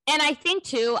saying? And I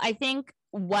think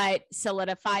what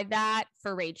solidified that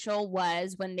for Rachel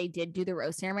was when they did do the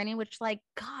rose ceremony, which like,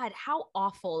 God, how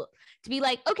awful to be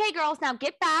like, okay, girls, now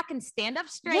get back and stand up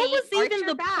straight. What was even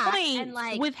the point and,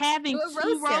 like, with having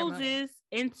two roses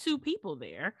and two people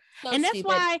there? So and that's stupid.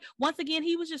 Why, once again,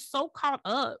 he was just so caught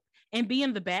up and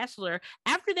being the Bachelor.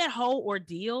 After that whole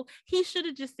ordeal, he should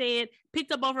have just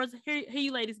picked up both of us. Here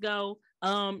you ladies go.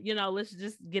 Let's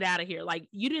just get out of here. Like,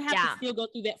 you didn't have to still go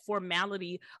through that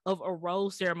formality of a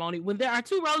rose ceremony when there are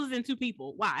two roses and two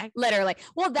people. Why? Literally.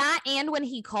 Well, that, and when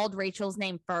he called Rachel's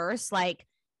name first, like,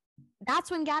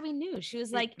 that's when Gabby knew. She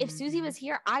was like, if Susie was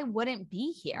here, I wouldn't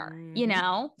be here, you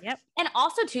know? Yep. And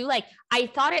also too, like, I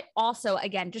thought it also,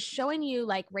 again, just showing you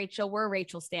like Rachel, we're a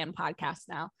Rachel Stan podcast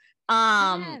now.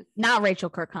 Not Rachel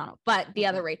Kirkconnell, but the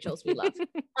other Rachels we love.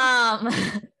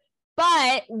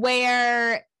 But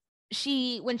where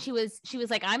when she was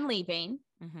like, I'm leaving.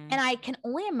 And I can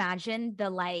only imagine the,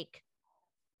 like,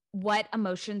 what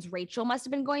emotions Rachel must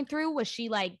have been going through. Was she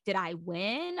like, did I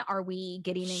win? Are we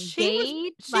getting engaged?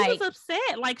 She was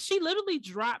upset. Like, she literally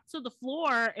dropped to the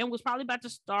floor and was probably about to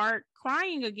start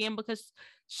crying again because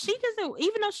she doesn't,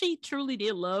 even though she truly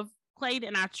did love Clayton,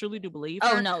 and I truly do believe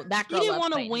her. Oh no, that girl, she didn't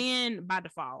want to win by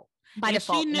default.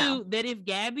 She knew that if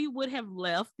Gabby would have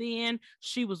left, then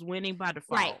she was winning by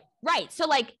default. Right. So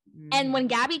like, and when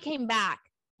Gabby came back,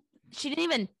 she didn't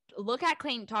even look at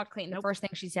Clayton, talk to Clayton. Nope. The first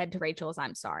thing she said to Rachel is,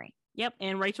 I'm sorry. Yep.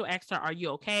 And Rachel asked her, are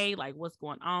you okay? Like, what's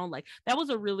going on? Like, that was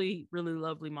a really, really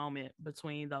lovely moment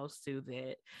between those two,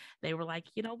 that they were like,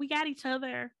 we got each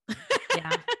other.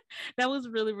 Yeah. That was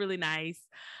really, really nice.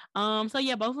 So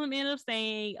yeah, both of them ended up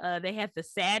staying. They had the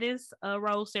saddest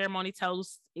rose ceremony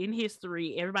toast in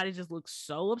history. Everybody just looked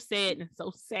so upset and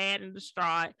so sad and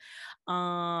distraught.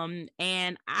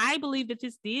 And I believe that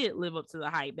this did live up to the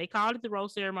hype. They called it the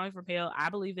rose ceremony from hell. I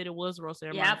believe that it was a rose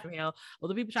ceremony from hell. Well,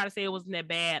 the people try to say it wasn't that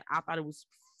bad. I thought it was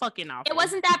fucking awful. It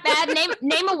wasn't that bad.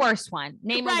 Name a worse one.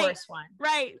 Name a worse one.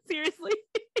 Right. Seriously.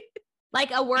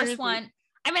 Like a worse one.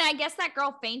 I mean, I guess that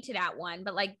girl fainted at one,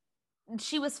 but like,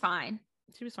 she was fine.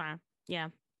 She was fine. Yeah.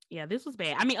 This was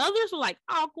bad. I mean, others were like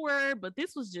awkward, but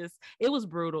this was just, it was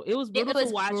brutal. It was brutal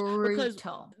to watch because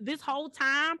this whole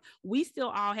time we still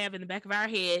all have in the back of our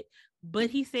head, but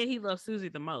he said he loves Susie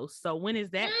the most. So when is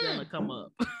that going to come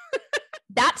up?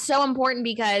 That's so important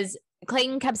because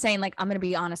Clayton kept saying, like, I'm going to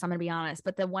be honest.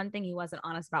 But the one thing he wasn't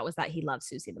honest about was that he loves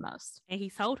Susie the most. And he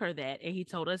told her that. And he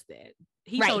told us that.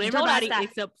 He Right, told he everybody told us that.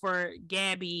 except for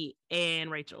Gabby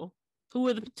and Rachel, who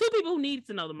were the two people who needed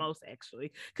to know the most,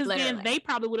 actually. Because then they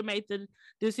probably would have made the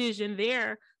decision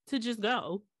there to just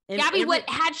go. And Gabby would,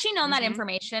 had she known that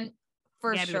information,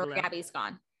 for Gabby sure, Gabby's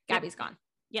gone. Gabby's gone.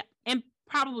 Yeah. And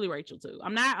probably Rachel too.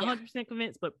 I'm not 100%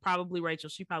 convinced, but probably Rachel.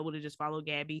 She probably would have just followed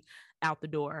Gabby out the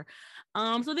door.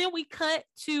 So then we cut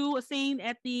to a scene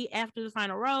after the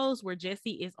final rose where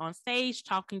Jesse is on stage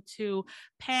talking to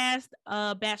past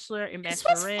Bachelor and Bachelorette. This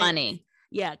was funny.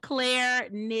 Yeah, Claire,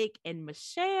 Nick, and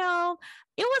Michelle.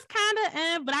 It was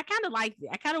kind of, but I kind of liked it.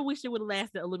 I kind of wish it would have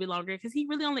lasted a little bit longer because he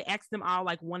really only asked them all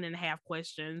like 1.5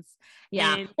 questions.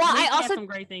 Yeah. And well, Nick I also had some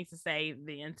great things to say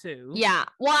then too. Yeah.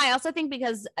 Well, I also think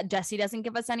because Jesse doesn't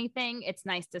give us anything, it's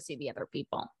nice to see the other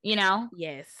people, you know?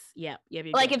 Yes. Yep.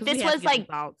 Like if this was like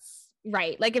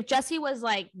right, like if Jesse was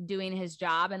like doing his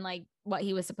job and like what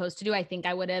he was supposed to do, I think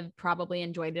I would have probably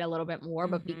enjoyed it a little bit more.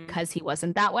 But because he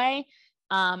wasn't that way,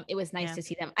 it was nice to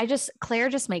see them. Claire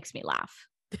just makes me laugh.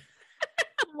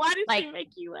 Why did she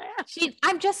make you laugh?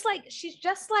 She's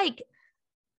just like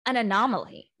an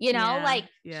anomaly, you know?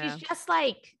 She's just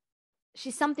like,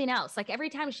 she's something else. Like every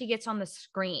time she gets on the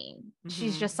screen,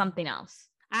 she's just something else.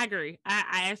 I agree.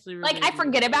 I actually really like I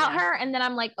forget about her, and then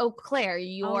I'm like, "Oh, Claire,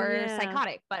 you're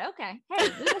psychotic." But okay, hey,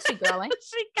 we miss you, girlie.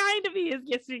 She kind of is.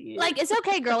 Yes, she is. Like it's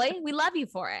okay, girlie. We love you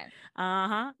for it.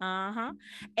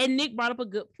 And Nick brought up a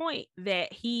good point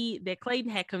that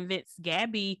Clayton had convinced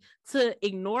Gabby to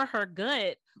ignore her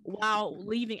gut while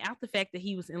leaving out the fact that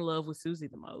he was in love with Susie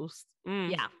the most.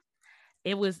 Yeah.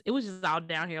 It was just all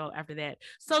downhill after that.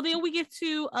 So then we get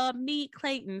to meet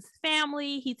Clayton's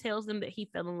family. He tells them that he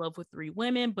fell in love with 3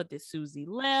 women, but that Susie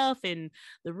left. And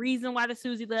the reason why the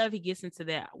Susie left, he gets into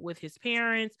that with his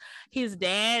parents. His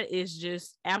dad is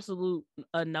just absolute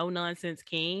no-nonsense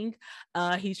king.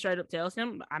 He straight up tells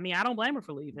him, I mean, I don't blame her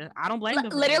for leaving. I don't blame him.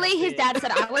 Literally, his dad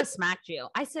said, I would have smacked you.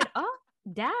 I said, oh,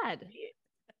 Dad.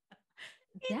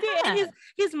 He did. And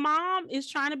his mom is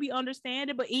trying to be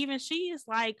understanding, but even she is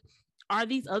like, are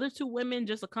these other 2 women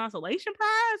just a consolation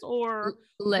prize or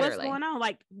what's going on?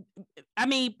 Like, I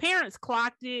mean, parents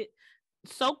clocked it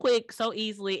so quick, so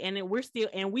easily. And then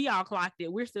we all clocked it.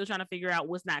 We're still trying to figure out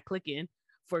what's not clicking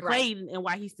for Clayton and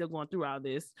why he's still going through all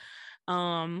this.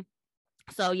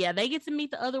 So yeah, they get to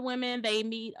meet the other women. They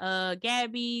meet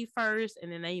Gabby first,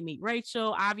 and then they meet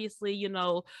Rachel. Obviously, you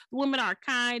know, the women are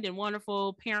kind and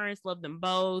wonderful. Parents love them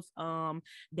both.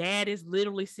 Dad is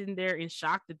literally sitting there in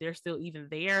shock that they're still even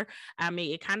there. I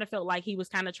mean, it kind of felt like he was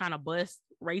kind of trying to bust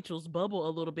Rachel's bubble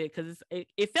a little bit because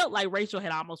it felt like Rachel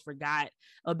had almost forgot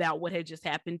about what had just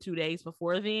happened 2 days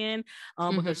before then,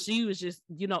 because she was just,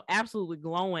 you know, absolutely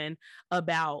glowing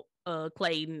about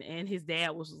Clayton, and his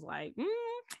dad was just like,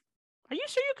 are you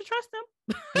sure you can trust him?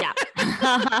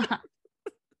 Yeah.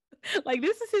 Like,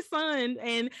 this is his son,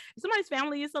 and if somebody's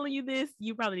family is telling you this,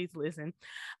 you probably need to listen.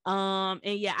 And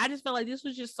yeah, I just felt like this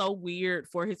was just so weird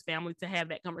for his family to have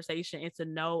that conversation and to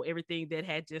know everything that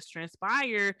had just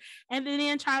transpired, and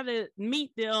then try to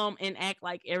meet them and act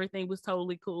like everything was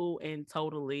totally cool and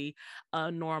totally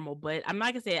normal. But I'm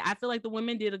like I said, I feel like the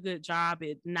women did a good job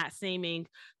at not seeming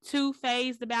too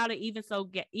phased about it,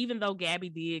 even though Gabby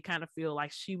did kind of feel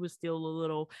like she was still a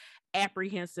little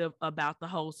apprehensive about the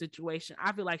whole situation.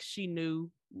 I feel like she knew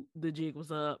the jig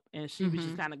was up and she was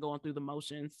just kind of going through the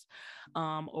motions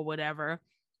or whatever.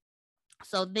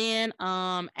 So then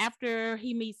after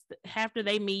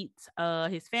they meet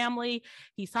his family,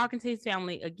 he's talking to his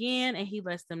family again, and he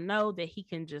lets them know that he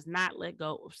can just not let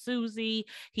go of Susie.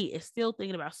 He is still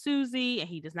thinking about Susie, and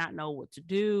he does not know what to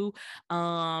do.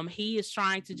 He is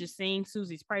trying to just sing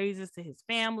Susie's praises to his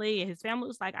family, and his family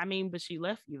was like, I mean, but she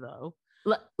left you though.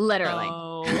 Literally.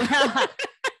 So,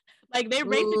 like, they're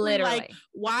basically like,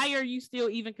 why are you still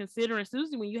even considering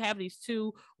Susie when you have these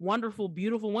 2 wonderful,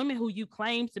 beautiful women who you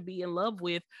claim to be in love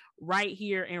with right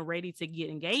here and ready to get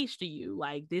engaged to you?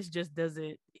 Like, this just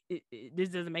doesn't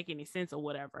make any sense or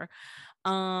whatever.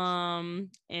 And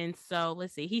so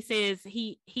let's see. He says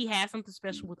he has something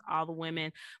special with all the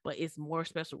women, but it's more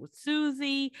special with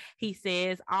Susie. He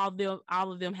says all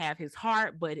of them have his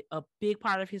heart, but a big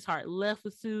part of his heart left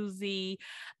with Susie.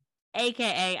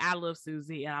 AKA, I love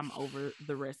Susie and I'm over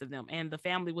the rest of them. And the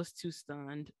family was too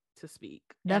stunned to speak.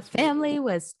 The family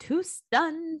was too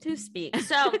stunned to speak.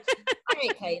 So, all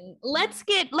right, Clayton. Let's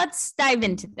dive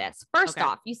into this. First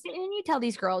off, you sit and you tell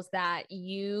these girls that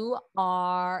you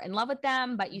are in love with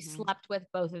them, but you slept with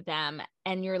both of them.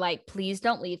 And you're like, please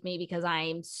don't leave me because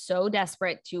I'm so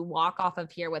desperate to walk off of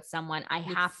here with someone.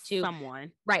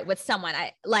 With someone.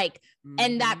 I like,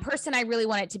 and that person, I really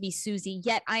want it to be Susie.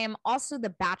 Yet I am also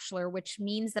the Bachelor, which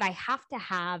means that I have to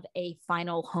have a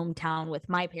final hometown with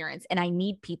my parents. And I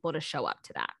need people to show up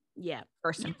to that. Yeah.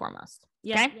 First and foremost.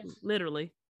 Yeah. Okay?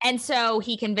 Literally. And so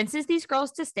he convinces these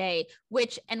girls to stay,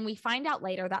 and we find out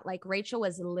later that like Rachel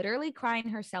was literally crying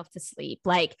herself to sleep,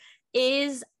 like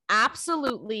is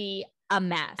absolutely a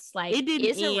mess. Like it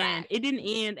didn't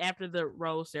end after the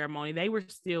rose ceremony. They were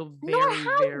still very, nor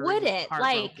how very would it?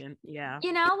 Like, yeah,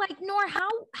 you know, like nor how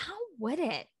would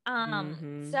it?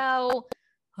 So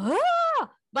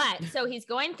but so he's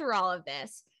going through all of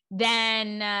this.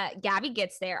 Then Gabby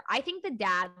gets there. I think the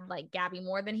dad liked Gabby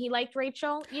more than he liked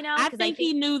Rachel, you know? I think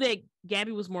he knew that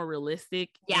Gabby was more realistic.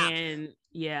 Yeah.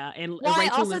 And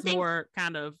Rachel was more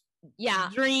kind of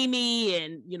dreamy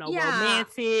and,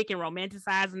 romantic and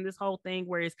romanticizing this whole thing.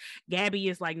 Whereas Gabby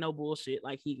is like no bullshit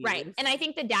like he is. And I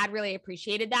think the dad really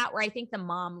appreciated that, where I think the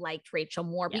mom liked Rachel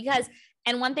more because,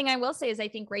 and one thing I will say is I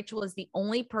think Rachel is the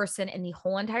only person in the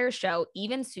whole entire show,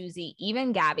 even Susie,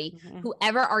 even Gabby, who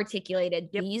ever articulated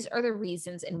these are the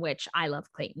reasons in which I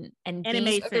love Clayton. And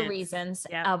these are the reasons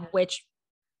of which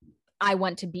I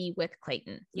want to be with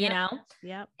Clayton, you know?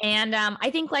 Yeah. And I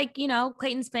think like, you know,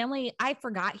 Clayton's family, I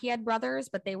forgot he had brothers,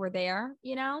 but they were there,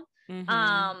 you know?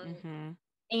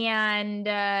 And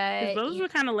his brothers were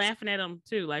kind of laughing at him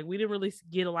too. Like we didn't really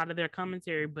get a lot of their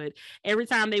commentary, but every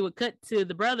time they would cut to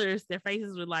the brothers, their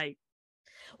faces were like,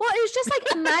 well, it was just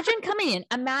like, imagine coming in,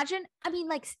 imagine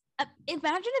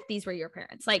if these were your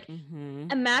parents, like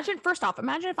imagine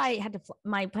if I had to,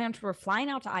 my parents were flying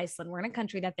out to Iceland. We're in a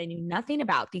country that they knew nothing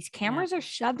about. These cameras are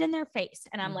shoved in their face.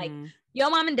 And I'm like, yo,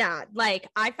 mom and dad, like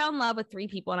I fell in love with 3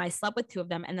 people and I slept with 2 of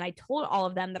them. And then I told all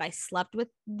of them that I slept with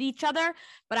each other,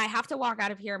 but I have to walk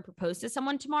out of here and propose to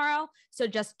someone tomorrow. So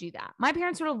just do that. My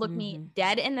parents would have looked me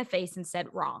dead in the face and said,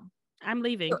 wrong. I'm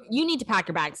leaving. You need to pack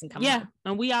your bags and come home.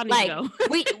 And we all need to go.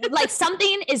 we like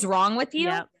something is wrong with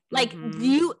you. Like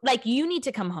you need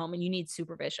to come home and you need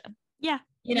supervision. Yeah.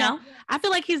 You know, I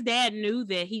feel like his dad knew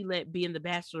that he let being the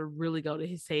Bachelor really go to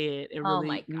his head and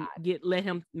really let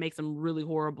him make some really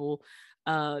horrible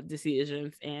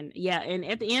decisions. And and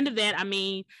at the end of that, I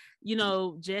mean, you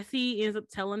know, Jesse ends up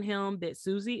telling him that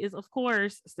Susie is, of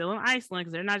course, still in Iceland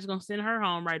because they're not just going to send her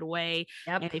home right away.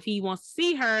 And if he wants to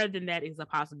see her, then that is a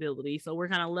possibility. So we're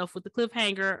kind of left with the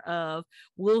cliffhanger of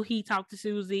will he talk to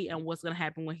Susie and what's going to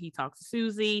happen when he talks to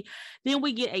Susie. Then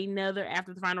we get another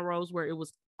after the final rose where it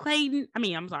was Caitlin,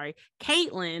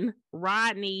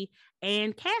 Rodney,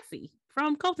 and Cassie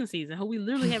from Colton season, who we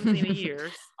literally haven't seen in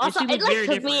years. Also,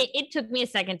 it took me a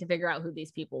second to figure out who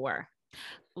these people were.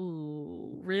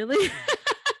 Ooh, really?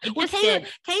 Well, Caitlin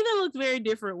looks very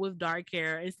different with dark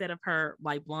hair instead of her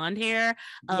like blonde hair.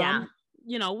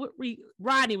 You know,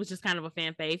 Rodney was just kind of a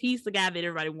fan fave. He's the guy that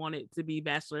everybody wanted to be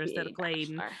Bachelor instead of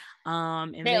Clayton.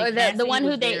 And the one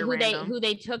who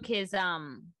they took his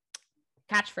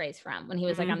catchphrase from when he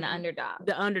was like, I'm the underdog.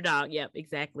 The underdog. Yep,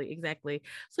 exactly.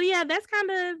 So yeah, that's kind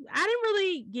of, I didn't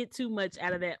really get too much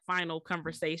out of that final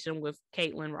conversation with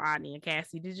Caitlin, Rodney, and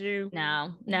Cassie. Did you?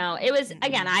 No. It was,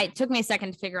 again, it took me a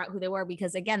second to figure out who they were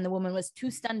because again, the woman was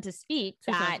too stunned to speak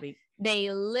they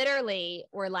literally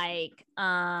were like,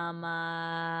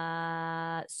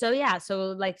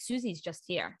 so like Susie's just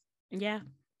here. Yeah.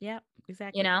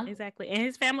 Exactly. You know? Exactly. And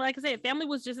his family, like I said, family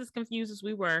was just as confused as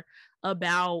we were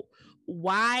about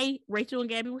why Rachel and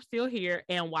Gabby were still here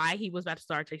and why he was about to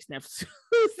start chasing after Susie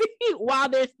while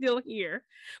they're still here.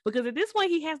 Because at this point,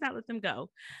 he has not let them go.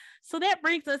 So that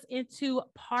brings us into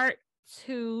part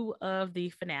 2 of the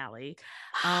finale.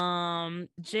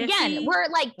 Jesse, again, we're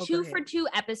like 2 for 2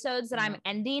 episodes that I'm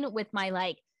ending with my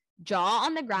like jaw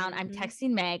on the ground. I'm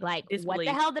texting Meg like, what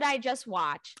the hell did I just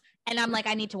watch? And I'm like,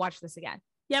 I need to watch this again.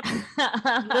 Yep.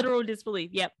 Literal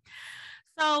disbelief. Yep.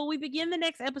 So we begin the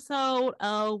next episode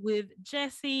with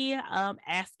Jesse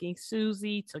asking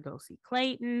Susie to go see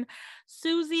Clayton.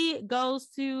 Susie goes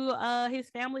to his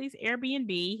family's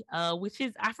Airbnb, which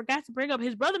is, I forgot to bring up,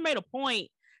 his brother made a point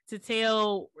to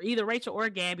tell either Rachel or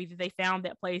Gabby that they found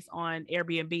that place on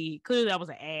Airbnb. Clearly that was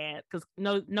an ad because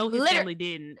his family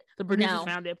didn't. The producers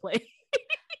found that place.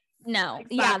 No.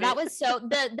 Yeah, that was so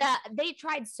they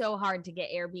tried so hard to get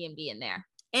Airbnb in there.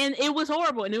 And it was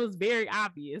horrible and it was very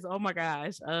obvious. Oh my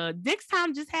gosh. Next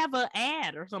time just have an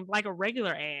ad or something, like a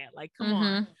regular ad. Like,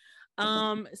 come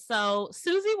So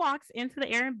Susie walks into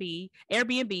the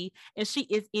Airbnb, and she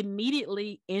is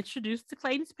immediately introduced to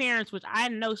Clayton's parents, which I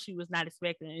know she was not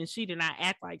expecting, and she did not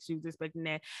act like she was expecting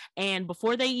that. And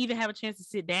before they even have a chance to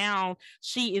sit down,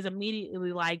 she is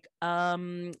immediately like,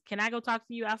 "Can I go talk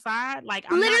to you outside?" Like,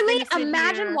 I'm literally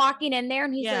imagine walking in there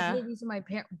and he's like, "Hey, these are my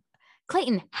parents."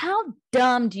 Clayton, how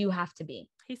dumb do you have to be?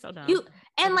 He's so dumb.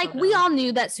 We all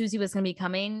knew that Susie was going to be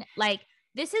coming. Like,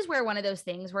 this is where one of those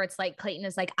things where it's like Clayton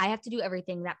is like, I have to do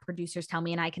everything that producers tell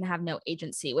me and I can have no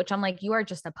agency, which I'm like, you are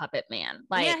just a puppet, man.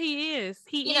 Like, yeah, he is.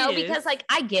 You know, because like,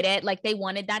 I get it. Like, they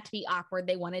wanted that to be awkward.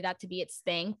 They wanted that to be its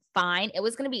thing. Fine. It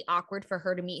was going to be awkward for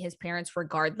her to meet his parents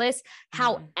regardless.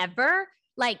 However,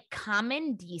 like,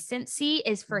 common decency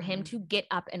is for him to get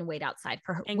up and wait outside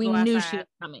for her. We knew she was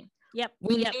coming. Yep.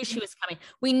 We knew she was coming.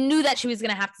 We knew that she was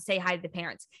going to have to say hi to the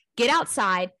parents. Get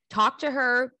outside, talk to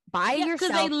her by yourself.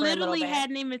 Because they literally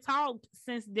hadn't even talked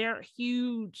since their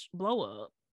huge blow up.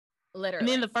 Literally. And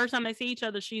then the first time they see each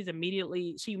other, she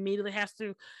immediately has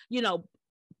to, you know,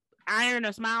 iron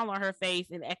a smile on her face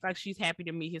and act like she's happy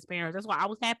to meet his parents. That's why I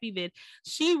was happy that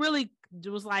she really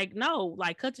was like, no,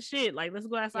 like, cut the shit. Like, let's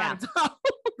go outside and talk.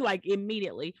 Like,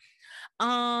 immediately.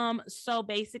 So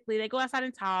basically they go outside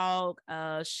and talk.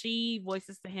 She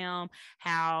voices to him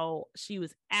how she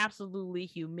was absolutely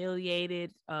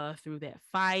humiliated through that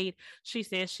fight. She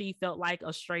says she felt like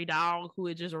a stray dog who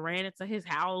had just ran into his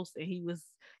house and he was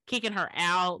kicking her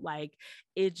out. Like,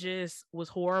 it just was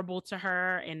horrible to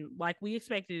her, and like we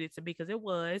expected it to, because it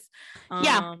was.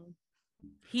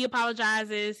 He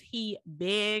apologizes. He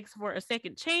begs for a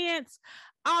second chance.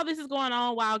 All this is going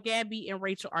on while Gabby and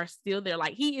Rachel are still there.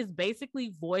 Like, he is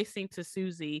basically voicing to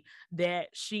Susie that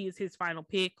she is his final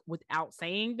pick without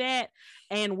saying that.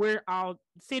 And we're all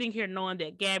sitting here knowing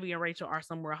that Gabby and Rachel are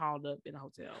somewhere hauled up in a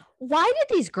hotel. Why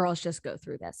did these girls just go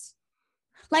through this?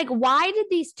 Like, why did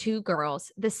these two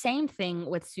girls, the same thing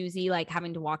with Susie, like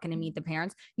having to walk in and meet the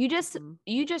parents, you just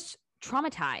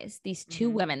traumatize these two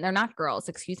women. They're not girls.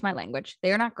 Excuse my language.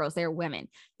 They are not girls. They are women.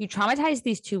 You traumatize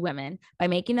these two women by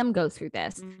making them go through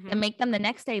this and make them the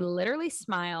next day literally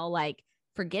smile, like,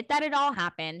 forget that it all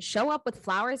happened, show up with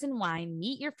flowers and wine,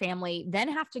 meet your family, then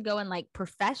have to go and like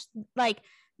profess like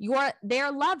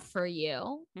their love for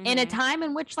you in a time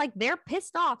in which like they're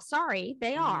pissed off. Sorry,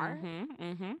 they are.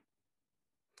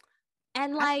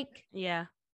 And like,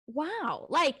 wow.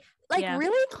 Like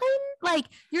really, Clayton? Like,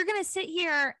 you're going to sit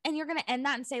here and you're going to end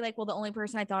that and say like, well, the only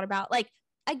person I thought about, like,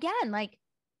 again, like,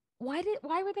 why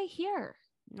were they here?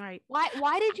 Right.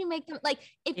 Why did you make them, like,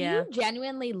 if you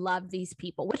genuinely love these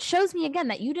people, which shows me again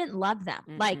that you didn't love them,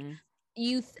 like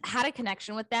you had a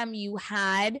connection with them, you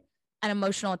had an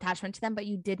emotional attachment to them, but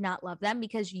you did not love them,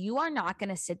 because you are not going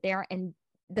to sit there and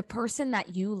the person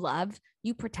that you love,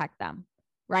 you protect them.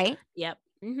 Right. Yep.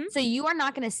 So you are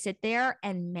not going to sit there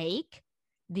and make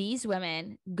these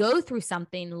women go through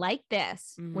something like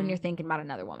this when you're thinking about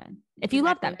another woman. If you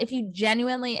love them, if you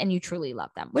genuinely and you truly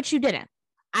love them, which you didn't.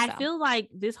 I feel like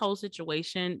this whole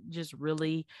situation just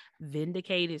really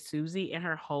vindicated Susie and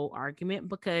her whole argument,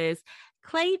 because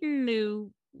Clayton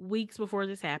knew weeks before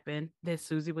this happened that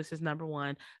Susie was his number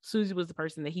one. Susie was the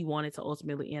person that he wanted to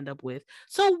ultimately end up with.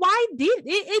 So why did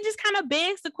it just kind of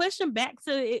begs the question back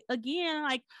to it again,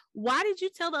 like, why did you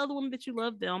tell the other woman that you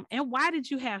loved them, and why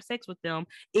did you have sex with them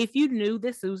if you knew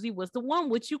that Susie was the one,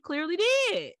 which you clearly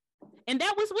did? And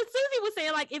that was what Susie was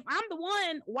saying, like, if I'm the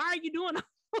one, why are you doing all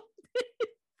this?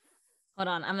 Hold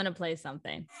on, I'm gonna play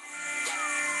something.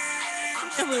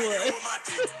 That's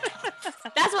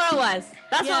what it was.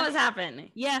 That's what was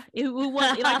happening. Yeah, it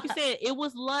was, like you said, it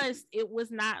was lust. It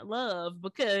was not love,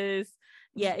 because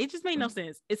it just made no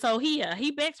sense. And so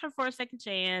he begs her for a second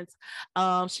chance.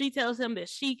 She tells him that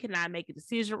she cannot make a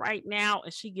decision right now,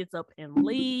 and she gets up and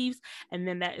leaves. And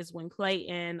then that is when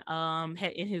Clayton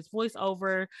in his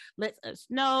voiceover lets us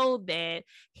know that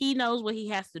he knows what he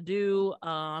has to do.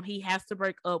 He has to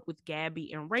break up with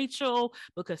Gabby and Rachel,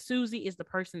 because Susie is the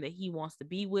person that he wants to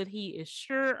be with. He is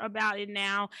sure about it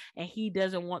now, and he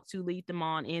doesn't want to lead them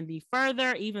on any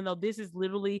further, even though this is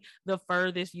literally the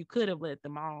furthest you could have led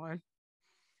them on.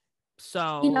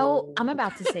 So, you know, I'm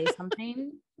about to say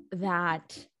something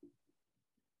that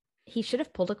he should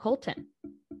have pulled a Colton.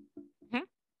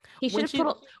 He should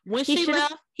have when she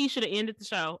left, he should have ended the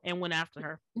show and went after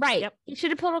her. Right. Yep. He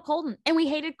should have pulled a Colton, and we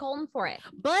hated Colton for it.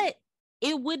 But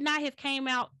it would not have came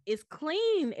out as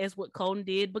clean as what Colton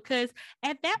did, because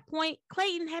at that point,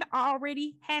 Clayton had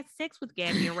already had sex with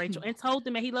Gabby and Rachel and told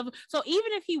them that he loved them. So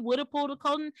even if he would have pulled a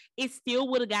Colton, it still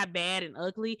would have got bad and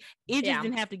ugly. It just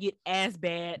didn't have to get as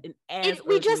bad and as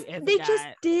ugly as they it just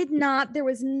got. did not. There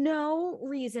was no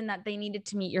reason that they needed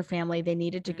to meet your family. They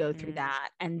needed to go through that.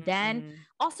 And then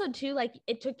also too, like,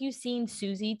 it took you seeing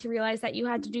Susie to realize that you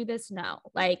had to do this. No,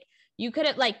 like, you could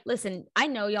have, like, listen, I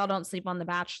know y'all don't sleep on The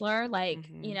Bachelor. Like,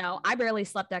 you know, I barely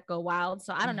slept at Go Wild.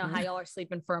 So I don't know how y'all are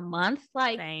sleeping for a month.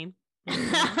 Like, same. 2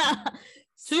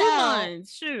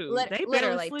 months. Shoot. They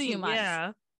literally sleep. 2 months.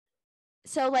 Yeah.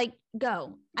 So, like,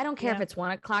 go. I don't care if it's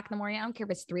 1 o'clock in the morning. I don't care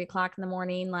if it's 3 o'clock in the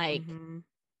morning. Like,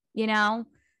 you know,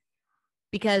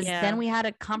 because then we had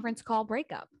a conference call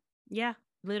breakup. Yeah.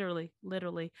 Literally.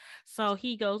 So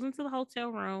he goes into the hotel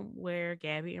room where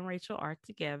Gabby and Rachel are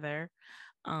together.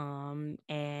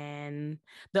 And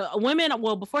the women,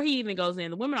 well, before he even goes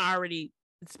in, the women are already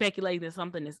speculating that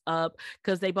something is up,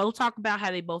 because they both talk about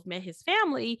how they both met his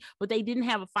family, but they didn't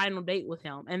have a final date with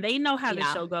him. And they know how the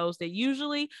show goes, that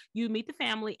usually you meet the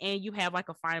family and you have like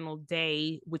a final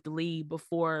day with the lead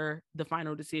before the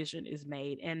final decision is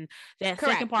made. And that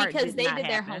second part, because they did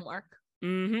their happen. homework.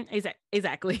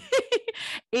 Exactly.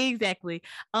 Exactly.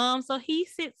 So he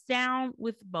sits down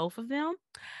with both of them.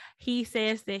 He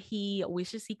says that he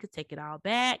wishes he could take it all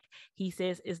back. He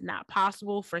says it's not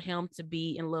possible for him to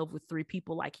be in love with 3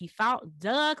 people like he thought.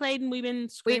 Duh, Clayton, we've been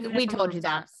screaming. We told you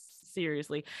that.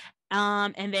 Seriously.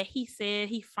 And that he said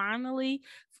he finally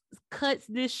cuts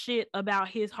this shit about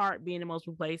his heart being in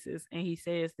multiple places. And he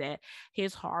says that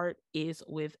his heart is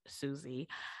with Susie.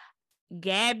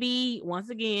 Gabby, once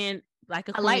again, like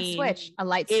a queen,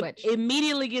 light switch,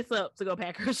 immediately gets up to go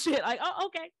pack her shit. Like, oh,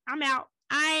 okay, I'm out.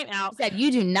 Said, you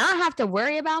do not have to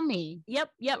worry about me. Yep.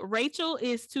 Rachel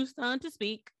is too stunned to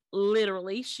speak.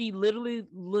 Literally, she literally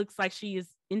looks like she is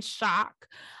in shock.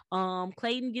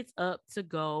 Clayton gets up to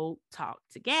go talk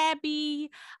to Gabby.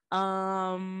 Gabby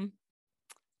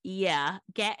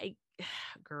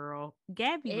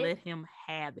let him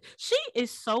have it. She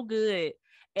is so good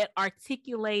at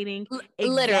articulating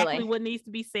exactly what needs to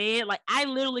be said. Like, I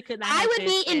literally could not. I would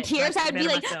be in tears. I would be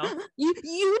like,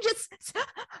 you just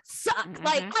suck.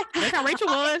 Like, that's how Rachel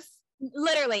was.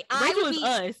 Literally, Rachel is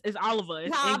us, is all of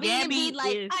us. And Gabby would be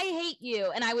like, I hate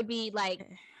you, and I would be like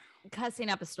cussing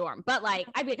up a storm. But like,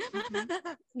 I'd be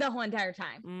the whole entire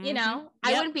time. You know,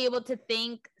 I wouldn't be able to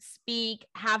think, speak,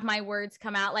 have my words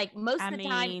come out. Like, most of the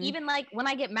time, even like when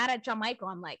I get mad at John Michael,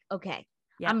 I'm like, okay.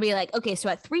 Yep. I'm gonna be like, okay, so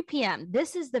at 3 p.m.,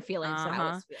 this is the feelings that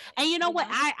I was feeling. And you know what?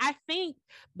 I think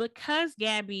because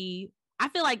Gabby, I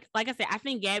feel like I said, I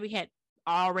think Gabby had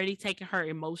already taken her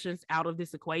emotions out of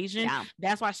this equation.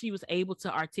 That's why she was able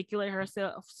to articulate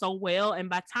herself so well. And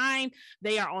by the time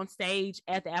they are on stage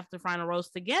at the after final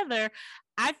roast together,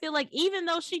 I feel like even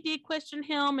though she did question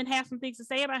him and have some things to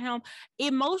say about him,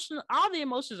 all the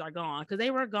emotions are gone, because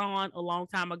they were gone a long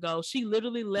time ago. She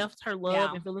literally left her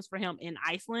love and feelings for him in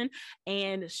Iceland,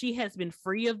 and she has been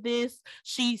free of this.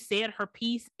 She said her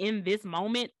piece in this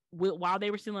moment while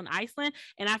they were still in Iceland,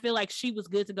 and I feel like she was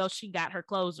good to go. She got her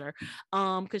closure,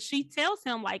 because she tells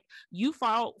him, like, you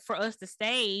fought for us to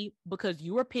stay because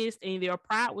you were pissed and your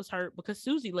pride was hurt because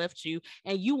Susie left you,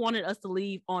 and you wanted us to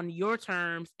leave on your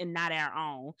terms and not our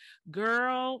own.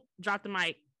 Girl, drop the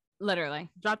mic. Literally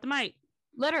drop the mic.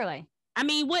 Literally. I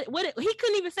mean, what he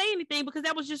couldn't even say anything, because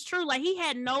that was just true. Like, he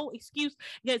had no excuse,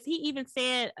 because he even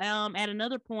said at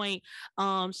another point,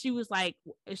 he was like,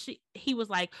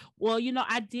 well, you know,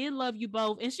 I did love you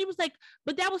both. And she was like,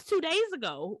 but that was 2 days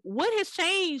ago. What has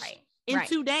changed in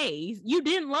 2 days? You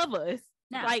didn't love us.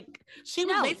 No. Like, she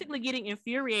was basically getting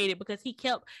infuriated because he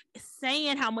kept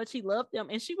saying how much he loved them,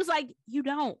 and she was like, you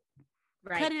don't.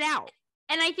 Cut it out.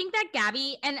 And I think that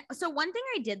Gabby, and so one thing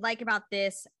I did like about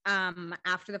this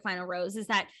after the final rose is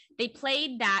that they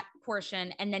played that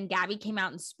portion, and then Gabby came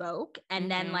out and spoke, and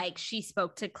then like she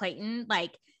spoke to Clayton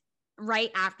like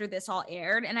right after this all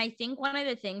aired. And I think one of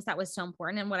the things that was so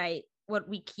important, and what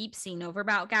we keep seeing over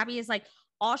about Gabby, is like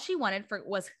all she wanted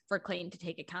was for Clayton to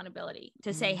take accountability,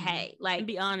 to say, hey, like, and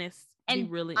be honest, and be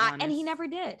really honest. And he never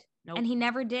did. Nope. And he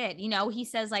never did. You know, he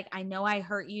says, like, I know I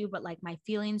hurt you, but like my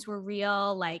feelings were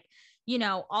real. Like, you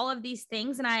know, all of these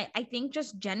things. And I think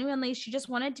just genuinely, she just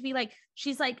wanted to be like,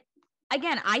 she's like,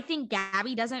 again, I think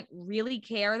Gabby doesn't really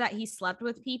care that he slept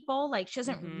with people. Like, she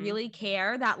doesn't really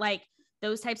care that like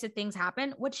those types of things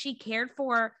happen. What she cared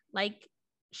for, like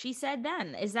she said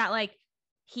then, is that like,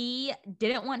 he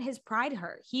didn't want his pride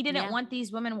hurt. He didn't want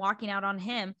these women walking out on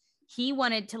him. He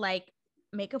wanted to like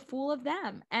make a fool of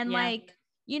them. And like,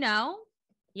 you know.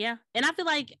 Yeah. And I feel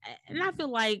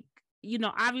like you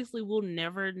know, obviously we'll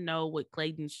never know what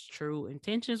Clayton's true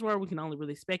intentions were. We can only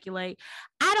really speculate.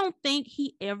 I don't think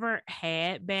he ever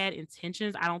had bad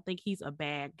intentions. I don't think he's a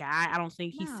bad guy. I don't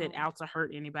think he set out to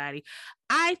hurt anybody.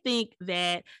 I think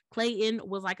that Clayton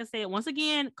was, like I said, once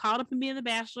again, caught up in being the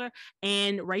Bachelor.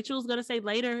 And Rachel's going to say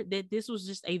later that this was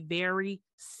just a very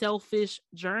selfish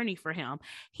journey for him.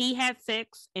 He had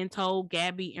sex and told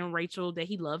Gabby and Rachel that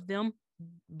he loved them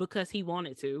because he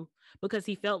wanted to, because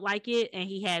he felt like it, and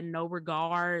he had no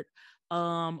regard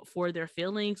for their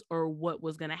feelings or what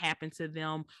was going to happen to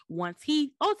them once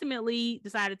he ultimately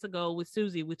decided to go with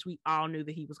Susie, which we all knew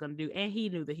that he was going to do, and he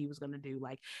knew that he was going to do.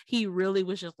 Like, he really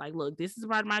was just like, look, this is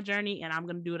part of my journey and I'm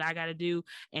going to do what I got to do.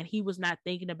 And he was not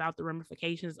thinking about the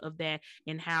ramifications of that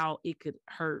and how it could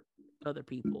hurt other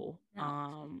people.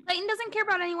 No. Clayton doesn't care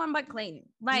about anyone but Clayton.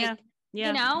 Like, yeah.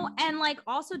 You know, and like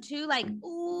also too, like,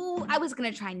 ooh, I was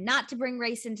gonna try not to bring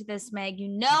race into this, Meg. You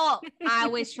know, I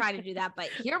always try to do that, but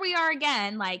here we are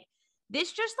again. Like,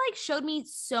 this just like showed me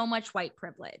so much white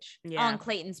privilege on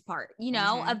Clayton's part, you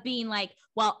know, of being like,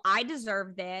 well, I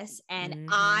deserve this, and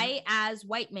I, as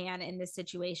white man in this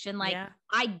situation, like,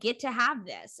 I get to have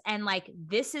this, and like,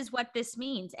 this is what this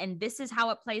means, and this is how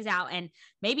it plays out. And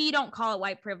maybe you don't call it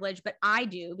white privilege, but I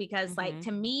do, because like,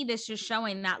 to me, this is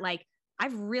showing that like,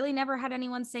 I've really never had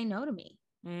anyone say no to me.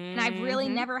 And I've really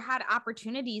never had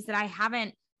opportunities that I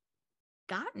haven't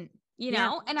gotten, you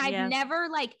know, and I've never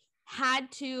like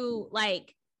had to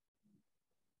like,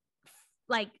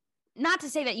 not to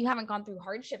say that you haven't gone through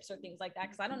hardships or things like that,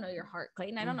 because I don't know your heart,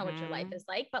 Clayton. I don't know what your life is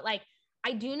like, but like,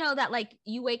 I do know that like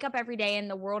you wake up every day and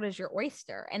the world is your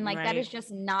oyster. And like, that is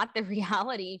just not the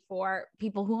reality for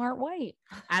people who aren't white.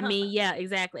 I mean, yeah,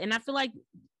 exactly. And I feel like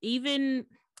even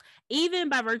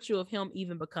by virtue of him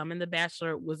even becoming the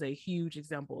Bachelor was a huge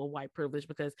example of white privilege,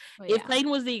 because if Clayton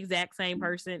was the exact same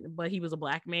person, but he was a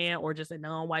black man or just a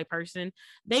non-white person,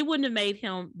 they wouldn't have made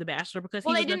him the Bachelor, because he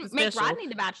was didn't make special. Rodney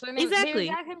the Bachelor. Exactly. They were the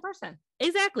exact same person.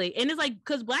 Exactly. And it's like,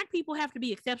 because black people have to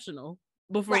be exceptional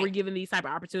before we're given these type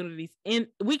of opportunities, and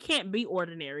we can't be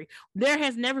ordinary. There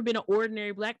has never been an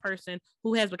ordinary black person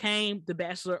who has became the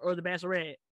Bachelor or the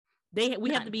Bachelorette. We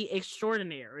have to be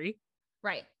extraordinary.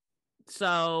 Right.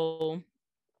 So,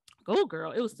 go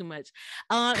girl, it was too much.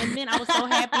 And then I was so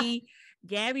happy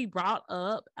Gabby brought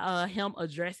up him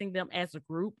addressing them as a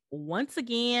group once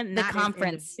again, not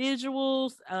conference as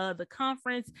individuals. The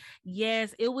conference,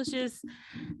 yes, it was just,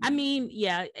 I mean,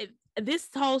 this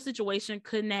whole situation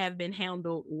couldn't have been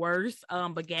handled worse,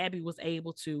 but Gabby was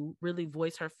able to really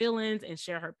voice her feelings and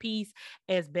share her piece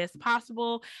as best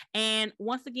possible. And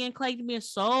once again, Clayton being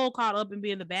so caught up in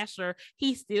being the Bachelor,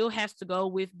 he still has to go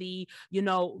with the, you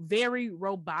know, very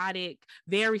robotic,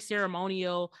 very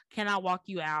ceremonial, can I walk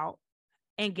you out?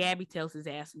 And Gabby tells his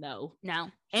ass no.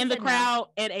 And the crowd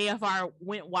at AFR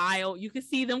went wild. You could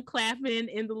see them clapping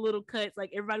in the little cuts.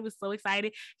 Like, everybody was so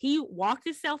excited. He walked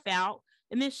himself out,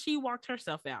 and then she walked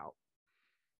herself out.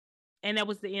 And that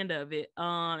was the end of it,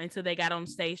 until they got on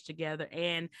stage together.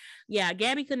 And yeah,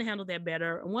 Gabby couldn't handle that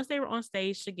better. And once they were on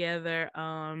stage together,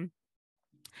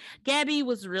 Gabby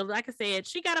was really, like I said,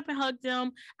 she got up and hugged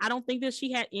him. I don't think that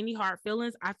she had any hard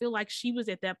feelings. I feel like she was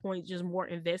at that point just more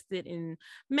invested in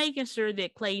making sure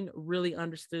that Clayton really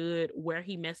understood where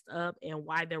he messed up and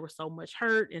why there was so much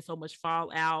hurt and so much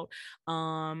fallout.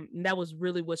 That was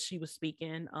really what she was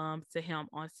speaking to him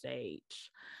on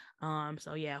stage.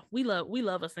 So yeah, we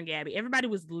love us and Gabby. Everybody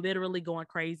was literally going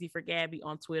crazy for Gabby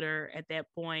on Twitter at that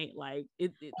point. Like,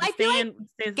 the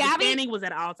standing was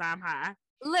at an all-time high.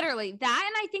 Literally that.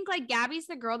 And I think like Gabby's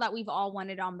the girl that we've all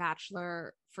wanted on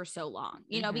Bachelor for so long,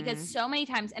 you know, because so many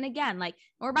times, and again, like,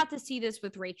 we're about to see this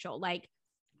with Rachel. Like,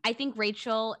 I think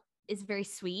Rachel is very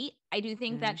sweet. I do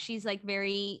think that she's like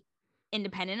very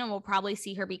independent, and we'll probably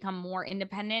see her become more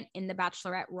independent in the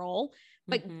Bachelorette role.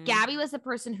 But Gabby was the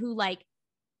person who like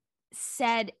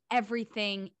said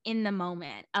everything in the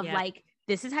moment of like,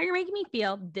 this is how you're making me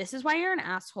feel. This is why you're an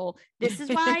asshole. This is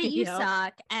why you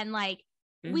suck. And like,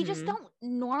 we just don't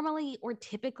normally or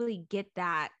typically get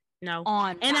that. No.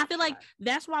 On and Bachelor. I feel like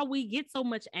that's why we get so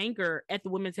much anger at the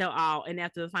Women Tell All and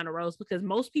after the final rose, because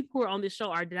most people who are on this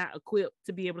show are not equipped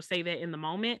to be able to say that in the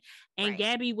moment. And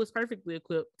Gabby was perfectly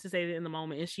equipped to say that in the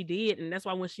moment, and she did. And that's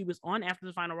why when she was on after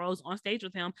the final rose on stage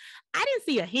with him, I didn't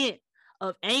see a hint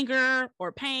of anger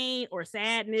or pain or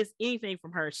sadness, anything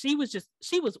from her. She was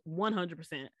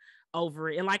 100% over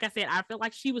it. And like I said, I feel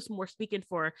like she was more speaking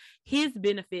for his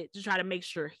benefit to try to make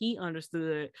sure he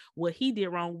understood what he did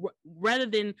wrong rather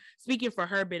than speaking for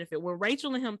her benefit. When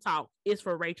Rachel and him talk, it's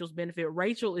for Rachel's benefit.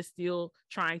 Rachel is still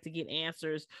trying to get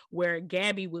answers where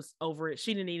Gabby was over it.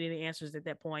 She didn't need any answers at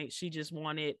that point. She just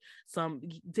wanted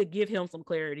to give him some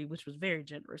clarity, which was very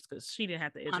generous because she didn't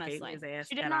have to educate his ass.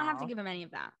 She did not have to give him any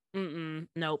of that.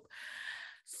 Nope.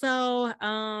 So,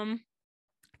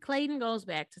 Clayton goes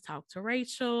back to talk to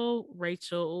Rachel.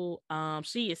 Rachel,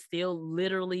 she is still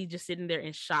literally just sitting there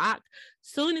in shock.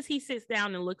 Soon as he sits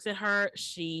down and looks at her,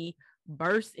 she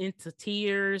bursts into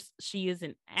tears. She is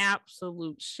in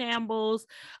absolute shambles.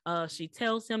 She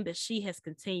tells him that she has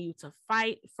continued to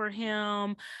fight for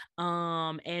him.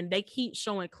 And they keep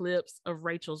showing clips of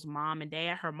Rachel's mom and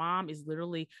dad. Her mom is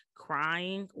literally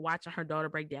crying, watching her daughter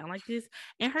break down like this.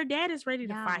 And her dad is ready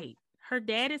to fight. Her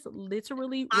dad is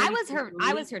literally I was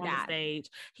her dad. Stage.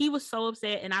 He was so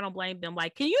upset, and I don't blame them.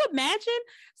 Like, can you imagine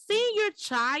seeing your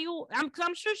child?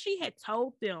 I'm sure she had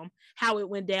told them how it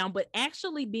went down, but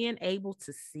actually being able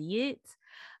to see it.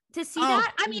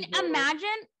 That, I mean, imagine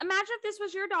if this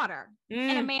was your daughter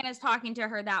and a man is talking to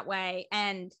her that way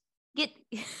and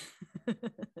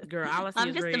girl, all I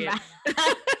see is red.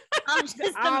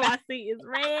 All I see is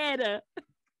red.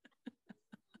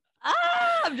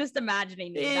 I'm just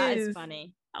imagining it. That is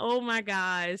funny. Oh my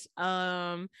gosh.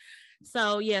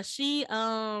 So yeah, she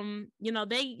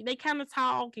they kind of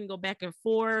talk and go back and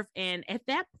forth, and at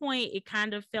that point it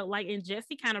kind of felt like, and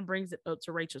Jesse kind of brings it up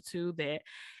to Rachel too, that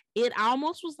it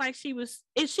almost was like she was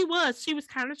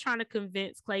kind of trying to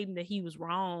convince Clayton that he was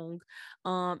wrong,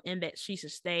 and that she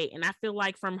should stay. And I feel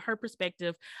like from her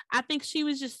perspective, I think she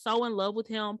was just so in love with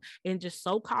him and just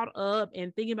so caught up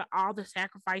and thinking about all the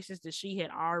sacrifices that she had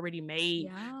already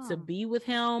made to be with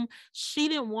him. She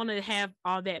didn't want to have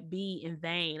all that be in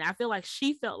vain. I feel like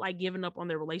she felt like giving up on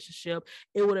their relationship,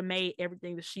 it would have made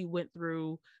everything that she went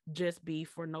through just be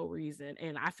for no reason.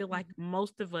 And I feel like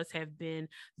most of us have been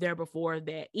there before,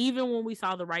 that even when we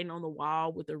saw the writing on the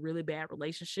wall with a really bad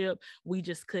relationship, we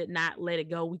just could not let it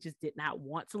go. We just did not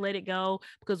want to let it go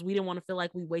because we didn't want to feel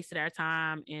like we wasted our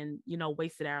time and,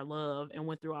 wasted our love and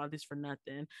went through all this for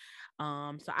nothing.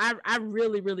 So I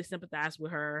really, really sympathize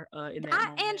with her in that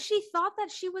moment. And she thought that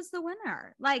she was the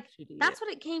winner. Like, that's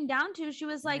what it came down to. She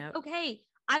was like, okay,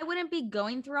 I wouldn't be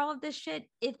going through all of this shit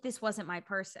if this wasn't my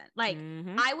person. Like,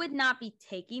 I would not be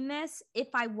taking this if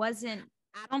I wasn't.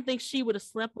 I don't think she would have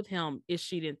slept with him if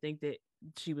she didn't think that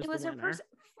she was the winner. Her person.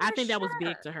 I think that was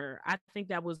big to her.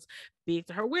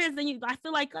 Whereas then I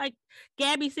feel like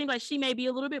Gabby seemed like she may be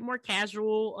a little bit more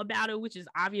casual about it, which is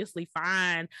obviously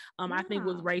fine. I think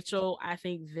with Rachel, I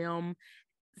think them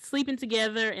sleeping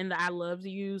together and the I love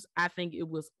yous, I think it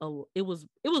was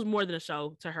more than a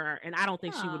show to her, and I don't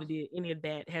think she would have did any of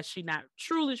that had she not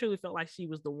truly felt like she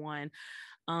was the one.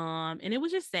 And it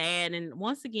was just sad. And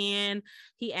once again,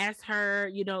 he asked her,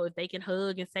 if they can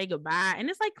hug and say goodbye, and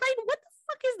it's like, Clayton, what the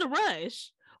fuck is the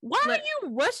rush? Why are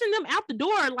you rushing them out the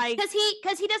door? Like,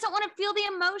 because he doesn't want to feel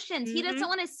the emotions. He doesn't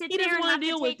want to sit there and have to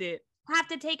deal with it. Have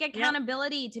to take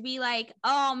accountability to be like,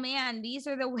 oh man, these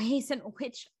are the ways in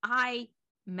which I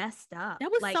messed up.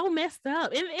 That was so messed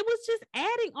up. And it was just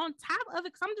adding on top of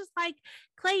it. Cause I'm just like,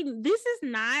 Clayton, this is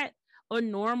not a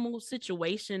normal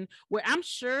situation where I'm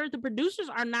sure the producers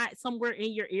are not somewhere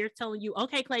in your ear telling you,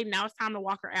 okay, Clayton, now it's time to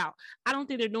walk her out. I don't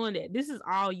think they're doing that. This is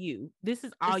all you.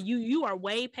 You are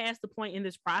way past the point in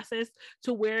this process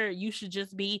to where you should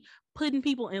just be putting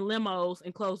people in limos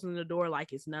and closing the door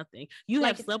like it's nothing. You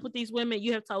have slept with these women.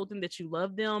 You have told them that you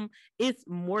love them. It's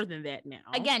more than that now.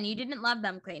 Again, you didn't love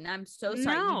them, Clayton. I'm so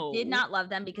sorry. No. You did not love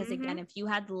them because again, if you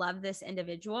had loved this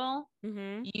individual,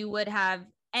 you would have.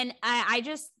 And I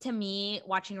just, to me,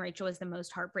 watching Rachel was the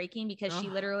most heartbreaking because she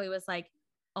literally was like,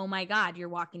 oh my God, you're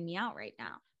walking me out right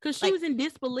now. Because she was in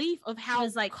disbelief of how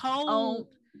cold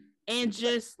and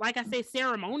just, like I said,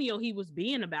 ceremonial he was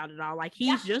being about it all. Like,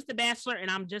 he's just a bachelor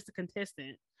and I'm just a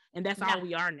contestant. And that's all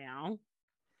we are now.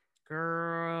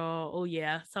 Girl. Oh,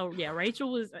 yeah. So, yeah,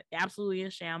 Rachel was absolutely in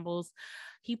shambles.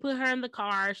 He put her in the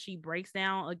car. She breaks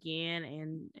down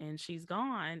again and she's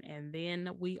gone. And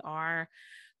then we are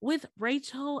with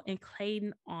Rachel and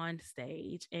Clayton on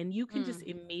stage, and you can just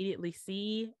immediately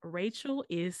see Rachel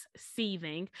is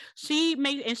seething. She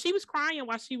was crying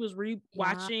while she was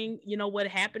rewatching, what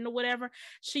happened or whatever.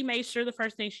 She made sure the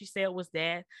first thing she said was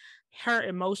that her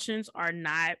emotions are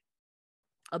not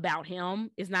about him.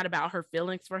 It's not about her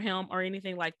feelings for him or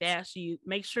anything like that. She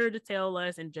makes sure to tell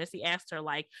us, and Jesse asked her,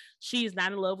 like, she's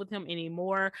not in love with him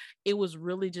anymore. It was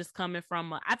really just coming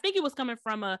from I think it was coming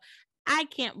from I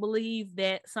can't believe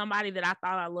that somebody that I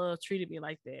thought I loved treated me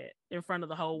like that in front of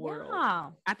the whole world.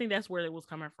 I think that's where it was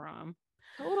coming from.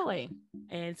 Totally.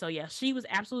 And so, yeah, she was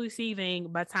absolutely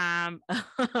seething by the time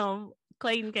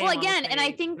Clayton came. Well, again, and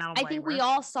I think we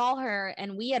all saw her,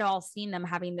 and we had all seen them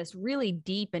having this really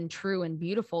deep and true and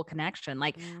beautiful connection.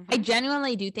 Like, I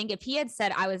genuinely do think if he had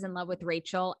said I was in love with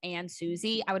Rachel and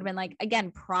Susie, I would have been like,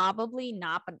 again, probably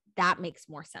not, but that makes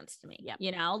more sense to me. Yep.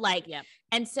 You know, like,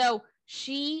 and so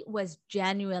she was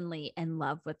genuinely in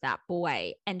love with that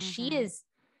boy, and she is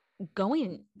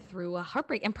going through a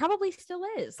heartbreak and probably still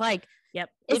is. Like,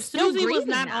 if Susie was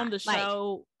not on the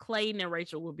show, Clayton and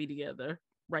Rachel would be together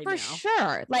right now. For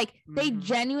sure. Like, they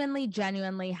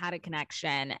genuinely had a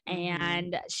connection.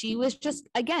 And she was just,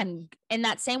 again, in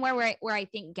that same way where I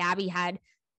think Gabby had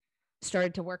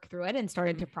started to work through it and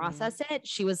started to process it.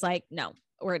 She was like, no,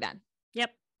 we're done.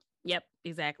 Yep,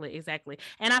 exactly.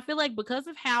 And I feel like because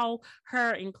of how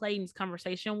her and Clayton's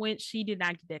conversation went, she did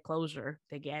not get that closure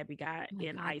that Gabby got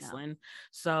in Iceland. No.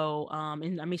 So,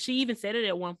 and I mean, she even said it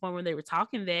at one point when they were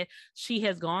talking that she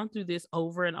has gone through this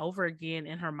over and over again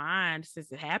in her mind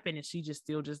since it happened, and she just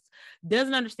still just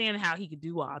doesn't understand how he could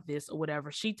do all this or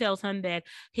whatever. She tells him that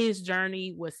his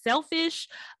journey was selfish,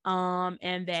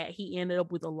 and that he ended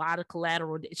up with a lot of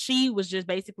collateral. She was just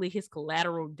basically his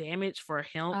collateral damage for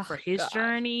him, for his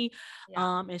journey.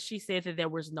 And she said that there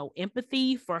was no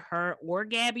empathy for her or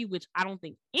Gabby, which I don't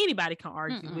think anybody can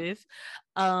argue with.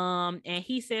 And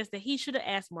he says that he should have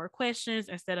asked more questions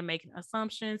instead of making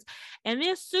assumptions. And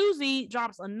then Susie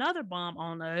drops another bomb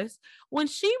on us when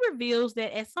she reveals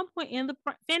that at some point in the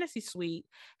fantasy suite,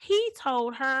 he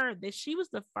told her that she was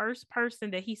the first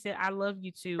person that he said I love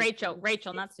you to.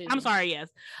 Rachel, not Susie. I'm sorry, yes.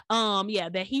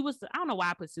 That he was, I don't know why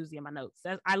I put Susie in my notes.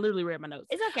 I literally read my notes.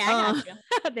 It's okay, I got you.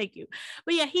 Thank you.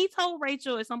 But yeah, he told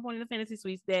Rachel at some point in the fantasy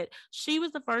suites that she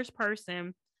was the first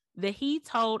person that he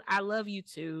told I love you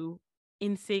to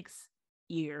in 6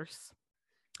 years.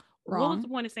 Wrong. What was the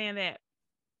point of saying that?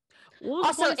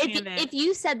 Also, if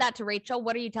you said that to Rachel,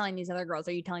 what are you telling these other girls?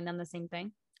 Are you telling them the same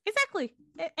thing? Exactly.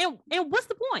 And what's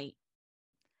the point?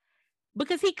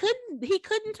 Because he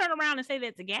couldn't turn around and say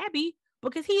that to Gabby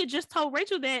because he had just told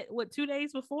Rachel that 2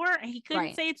 days before, and he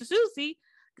couldn't say it to Susie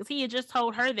because he had just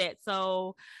told her that.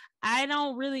 So I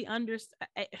don't really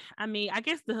understand. I mean, I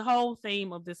guess the whole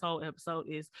theme of this whole episode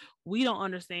is we don't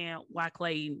understand why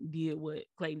Clayton did what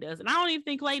Clayton does. And I don't even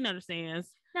think Clayton understands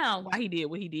why he did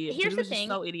what he did. Here's the thing.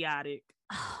 So idiotic.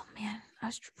 Oh, man. I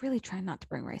was really trying not to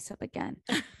bring race up again.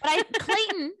 But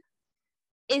Clayton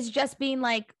is just being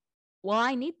like, well,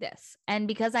 I need this. And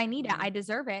because I need it, I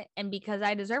deserve it. And because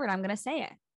I deserve it, I'm going to say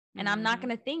it. And I'm not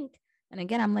going to think. And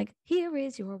again, I'm like, here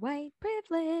is your white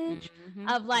privilege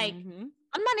of like,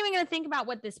 I'm not even going to think about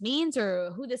what this means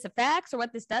or who this affects or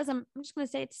what this does. I'm just going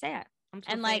to say it to say it.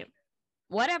 And like,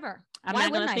 whatever. I'm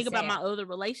not going to think about my other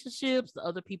relationships, the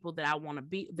other people that I want to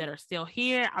be, that are still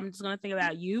here. I'm just going to think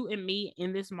about you and me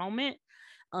in this moment.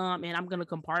 And I'm going to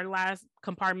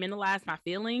compartmentalize my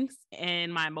feelings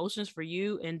and my emotions for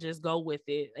you and just go with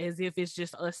it as if it's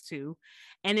just us two.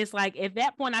 And it's like, at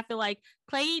that point, I feel like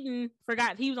Clayton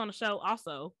forgot he was on the show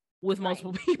also with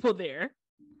multiple people there.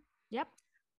 Yep.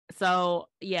 So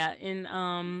yeah.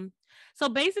 And, so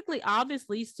basically all this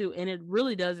leads to, and it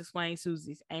really does explain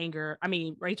Rachel's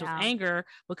anger,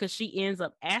 because she ends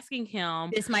up asking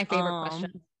him, this is my favorite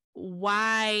question.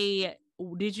 Why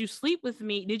did you sleep with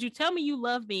me? Did you tell me you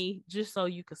love me just so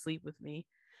you could sleep with me?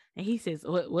 And he says,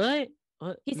 what?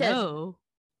 He says, no.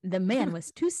 The man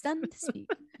was too stunned to speak.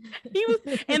 He was,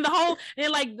 and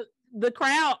the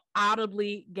crowd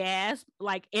audibly gasped,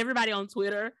 like everybody on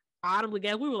Twitter audibly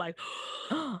gasped. We were like,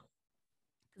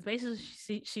 basically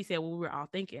she said, well, we were all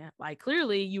thinking, like,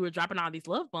 clearly you were dropping all these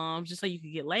love bombs just so you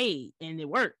could get laid, and it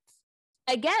works.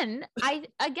 Again,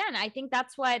 I think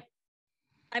that's what,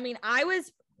 I mean,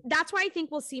 that's why I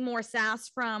think we'll see more sass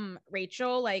from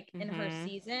Rachel, like in her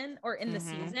season or in the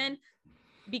season,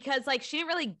 because like, she didn't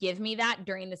really give me that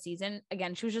during the season.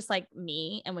 Again, she was just like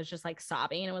me and was just like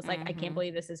sobbing and was like, I can't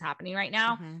believe this is happening right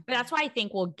now. But that's why I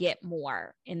think we'll get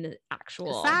more in the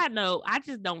actual. Side note, I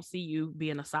just don't see you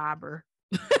being a sobber.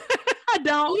 I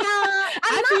don't. Yeah,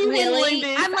 I'm not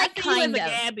really. I'm like kind of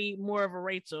Gabby, more of a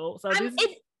Rachel. So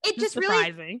it just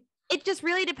surprising. It just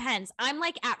really depends. I'm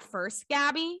like at first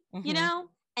Gabby, you know,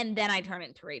 and then I turn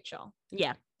into Rachel.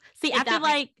 Yeah. See, I feel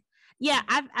like,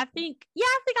 I think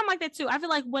I'm like that too. I feel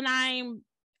like when I'm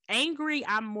angry,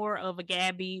 I'm more of a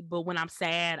Gabby, but when I'm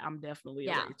sad, I'm definitely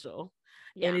a Rachel.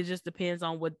 Yeah. And it just depends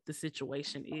on what the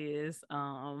situation is.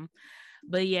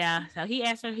 But yeah, so he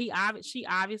asked her, he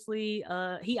obviously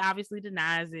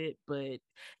denies it, but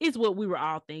it's what we were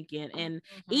all thinking. And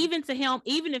even to him,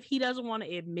 even if he doesn't want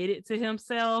to admit it to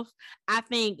himself, I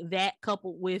think that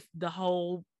coupled with the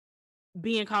whole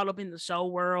being caught up in the show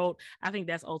world, I think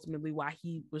that's ultimately why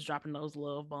he was dropping those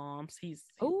love bombs. He's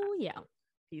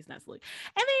not slick.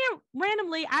 And then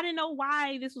randomly, I didn't know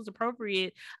why this was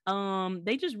appropriate.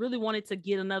 They just really wanted to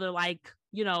get another, like,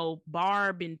 you know,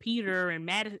 Barb and Peter and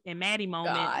Maddie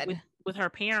moment with her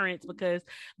parents, because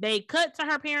they cut to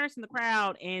her parents in the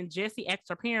crowd and Jessie asked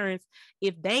her parents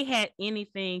if they had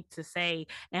anything to say,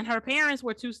 and her parents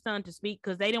were too stunned to speak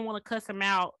because they didn't want to cuss him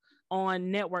out on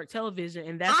network television,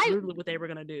 and that's literally what they were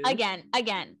gonna do. Again,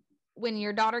 when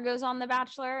your daughter goes on The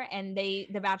Bachelor and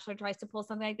The Bachelor tries to pull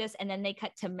something like this, and then they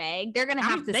cut to Meg, they're gonna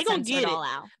have to censor it all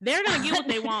out. They're gonna get what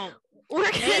they want.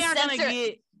 They are gonna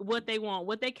get what they want,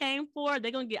 what they came for.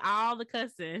 They're gonna get all the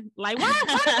cussing. Like, why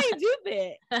did they do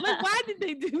that? Like, why did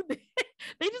they do that?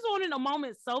 They just wanted a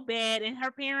moment so bad, and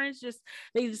her parents just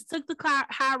took the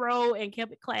high road and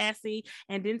kept it classy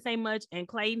and didn't say much. And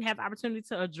Clayton had the opportunity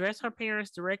to address her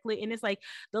parents directly, and it's like,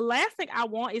 the last thing I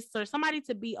want is for somebody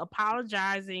to be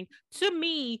apologizing to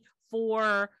me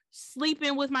for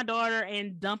sleeping with my daughter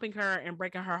and dumping her and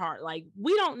breaking her heart. Like,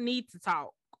 we don't need to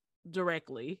talk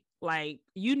directly. Like,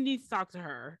 you need to talk to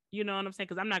her. You know what I'm saying?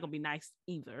 Because I'm not gonna be nice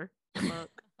either.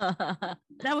 That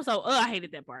was so I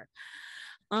hated that part.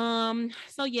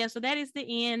 So that is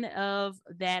the end of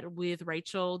that with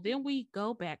Rachel. Then we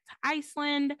go back to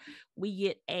Iceland. We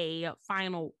get a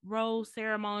final rose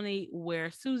ceremony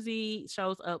where Susie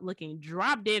shows up looking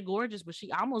drop dead gorgeous, but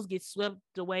she almost gets swept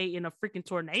away in a freaking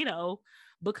tornado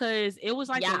because it was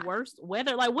like the worst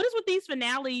weather. Like, what is with these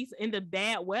finales in the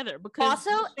bad weather? Because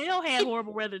also Michelle had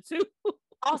horrible weather too.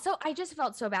 Also, I just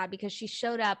felt so bad because she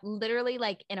showed up literally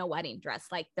like in a wedding dress,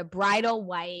 like the bridal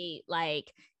white,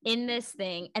 like in this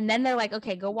thing. And then they're like,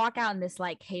 okay, go walk out in this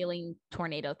like hailing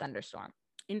tornado thunderstorm.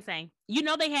 Insane. You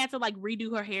know, they had to like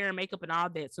redo her hair and makeup and all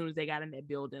that as soon as they got in that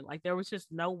building. Like, there was just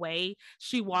no way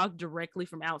she walked directly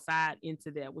from outside into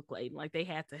that with Clayton. Like, they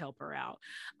had to help her out.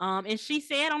 And she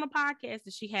said on the podcast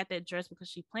that she had that dress because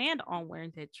she planned on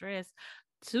wearing that dress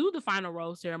to the final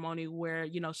rose ceremony where,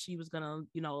 you know, she was gonna,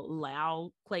 you know,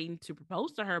 allow Clayton to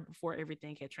propose to her before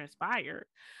everything had transpired.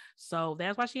 So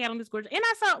that's why she had on this gorgeous. And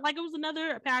I saw like it was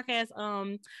another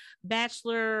podcast,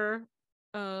 Bachelor,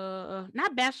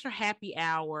 not Bachelor Happy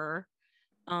Hour.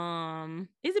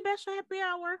 Is it Bachelor Happy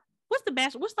Hour? What's the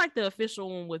Bachelor? What's like the official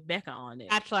one with Becca on it?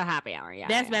 Bachelor Happy Hour, yeah.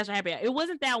 That's Bachelor Happy Hour. It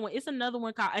wasn't that one. It's another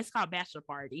one called Bachelor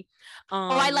Party.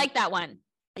 I like that one.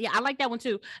 Yeah, I like that one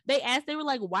too. They were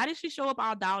like, why did she show up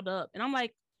all dialed up? And I'm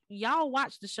like, y'all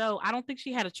watch the show. I don't think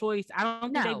she had a choice. I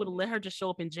don't think they would have let her just show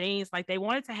up in jeans. Like, they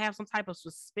wanted to have some type of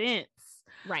suspense.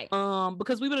 Right.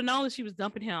 Because we would have known that she was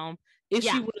dumping him if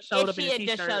she would have showed up in a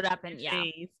t-shirt. Just showed up in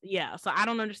jeans. Yeah. So I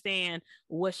don't understand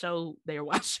what show they're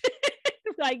watching.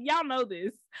 Like, y'all know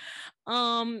this.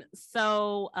 You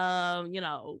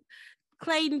know,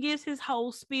 Clayton gives his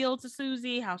whole spiel to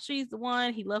Susie, how she's the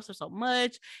one. He loves her so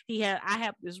much. I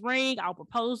have this ring. I'll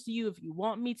propose to you if you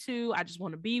want me to. I just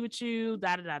want to be with you.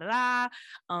 Da da da da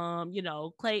da. You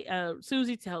know,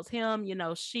 Susie tells him, you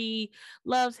know, she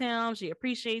loves him. She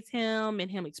appreciates him and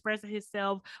him expressing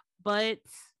himself. But,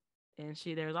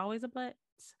 there's always a but.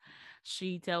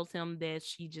 She tells him that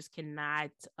she just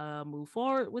cannot move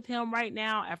forward with him right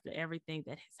now after everything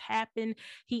that has happened.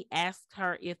 He asks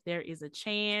her if there is a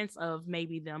chance of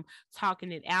maybe them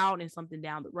talking it out and something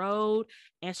down the road.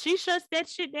 And she shuts that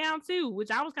shit down too,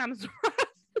 which I was kind of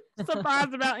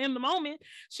surprised about in the moment.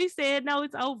 She said, no,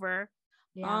 it's over.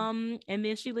 Yeah. And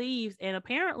then she leaves. And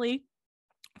apparently,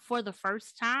 for the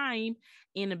first time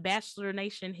in a Bachelor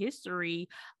Nation history,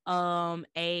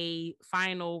 a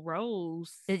final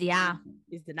rose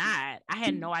is denied. I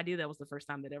had no idea that was the first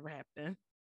time that ever happened.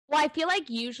 Well, I feel like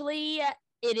usually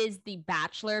it is the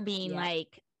Bachelor being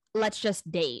like, let's just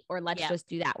date or let's just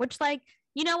do that, which, like,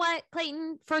 you know what,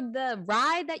 Clayton, for the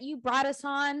ride that you brought us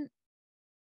on,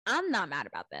 I'm not mad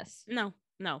about this. No,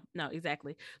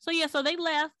 exactly. So they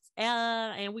left,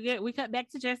 and we cut back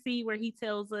to Jesse where he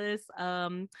tells us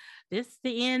this is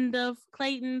the end of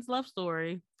Clayton's love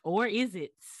story, or is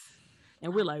it?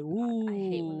 And we're like, ooh. I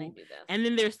hate when they do this. And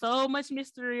then there's so much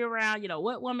mystery around, you know,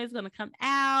 what woman is going to come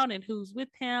out and who's with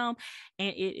him.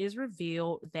 And it is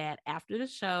revealed that after the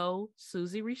show,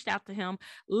 Susie reached out to him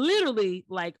literally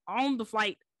like on the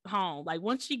flight home. Like,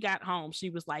 once she got home,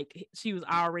 she was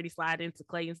already sliding into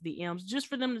Clayton's DMs just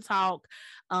for them to talk.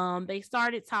 They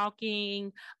started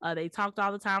talking. They talked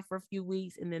all the time for a few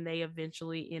weeks, and then they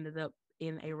eventually ended up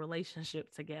in a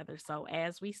relationship together. So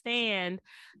as we stand,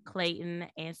 Clayton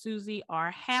and Susie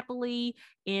are happily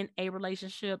in a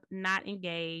relationship, not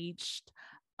engaged.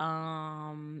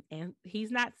 And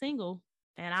he's not single.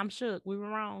 And I'm shook. We were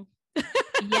wrong. Yeah,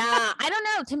 I don't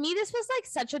know. To me, this was like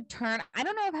such a turn. I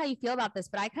don't know how you feel about this,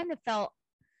 but I kind of felt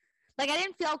like I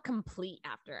didn't feel complete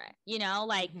after it, you know,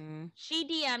 like she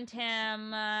DM'd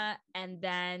him and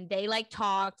then they like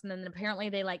talked, and then apparently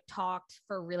they like talked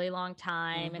for a really long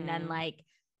time. And then like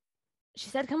she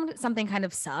said something kind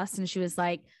of sus, and she was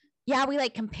like, yeah, we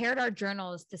like compared our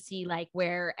journals to see like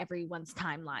where everyone's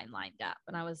timeline lined up.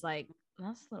 And I was like,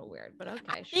 that's a little weird, but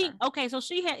okay. Okay, so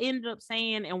she had ended up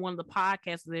saying in one of the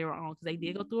podcasts they were on, because they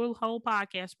did go through a whole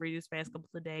podcast for this past couple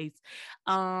of days.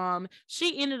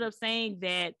 She ended up saying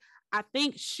that I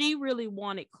think she really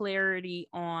wanted clarity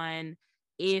on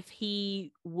if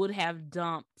he would have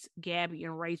dumped Gabby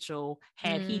and Rachel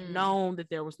had he known that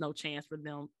there was no chance for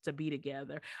them to be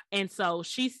together. And so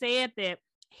she said that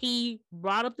he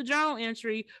brought up the journal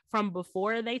entry from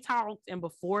before they talked and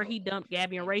before he dumped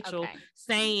Gabby and Rachel,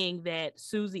 saying that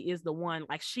Susie is the one.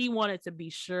 Like, she wanted to be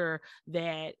sure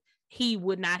that he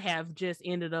would not have just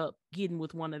ended up getting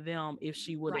with one of them if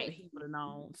he would have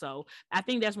known. So I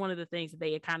think that's one of the things that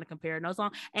they had kind of compared notes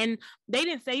on. And they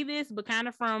didn't say this, but kind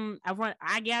of from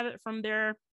I gathered from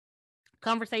their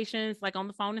conversations, like on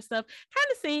the phone and stuff, kind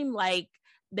of seemed like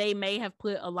they may have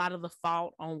put a lot of the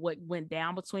fault on what went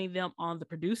down between them on the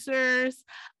producers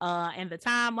and the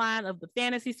timeline of the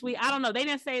fantasy suite. I don't know. They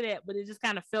didn't say that, but it just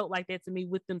kind of felt like that to me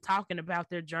with them talking about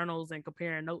their journals and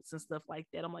comparing notes and stuff like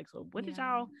that. I'm like, so what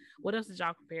else did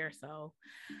y'all compare? So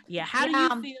yeah. How do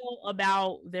you feel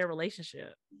about their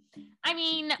relationship? I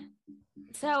mean,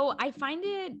 so I find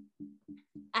it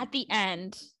at the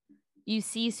end, you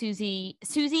see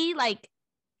Susie like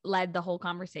led the whole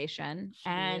conversation.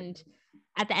 And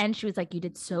at the end, she was like, you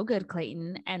did so good,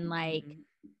 Clayton. And like,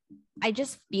 I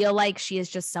just feel like she is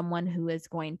just someone who is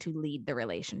going to lead the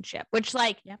relationship, which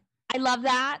like, I love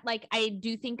that. Like, I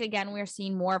do think, again, we're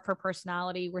seeing more of her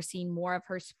personality. We're seeing more of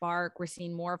her spark. We're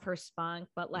seeing more of her spunk.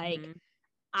 But like,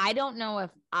 I don't know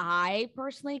if I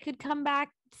personally could come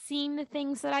back seeing the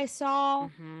things that I saw.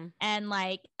 And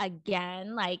like,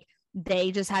 again, like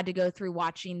they just had to go through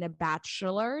watching The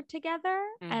Bachelor together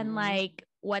and like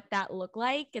what that looked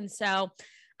like. And so,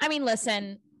 I mean,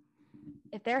 listen,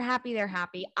 if they're happy, they're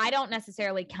happy. I don't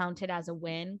necessarily count it as a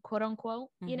win, quote unquote,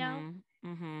 you know?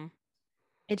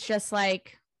 It's just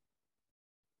like,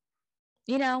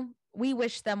 you know, we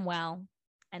wish them well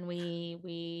and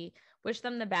we wish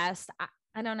them the best.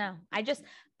 I don't know. I just,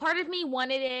 part of me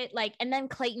wanted it like, and then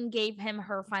Clayton gave him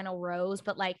her final rose,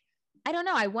 but like, I don't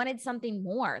know. I wanted something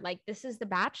more. Like, this is The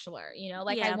Bachelor, you know,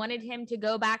 like I wanted him to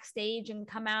go backstage and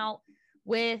come out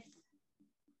with,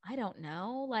 I don't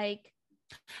know, like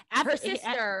her sister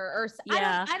or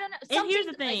I don't know. And here's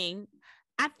the thing.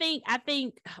 Like, I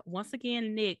think once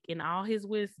again, Nick, in all his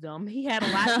wisdom, he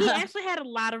actually had a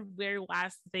lot of very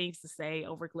wise things to say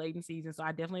over Clayton's season. So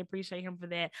I definitely appreciate him for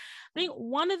that. I think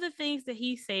one of the things that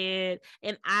he said,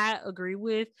 and I agree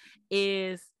with,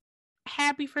 is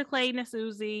happy for Clayton and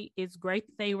Susie. It's great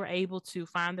that they were able to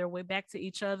find their way back to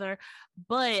each other.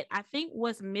 But I think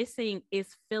what's missing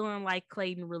is feeling like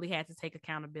Clayton really had to take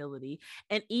accountability.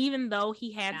 And even though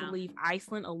he had to leave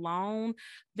Iceland alone,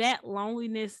 that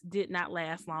loneliness did not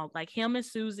last long. Like, him and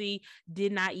Susie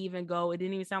did not even go. It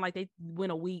didn't even sound like they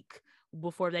went a week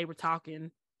before they were talking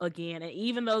again. And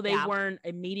even though they weren't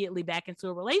immediately back into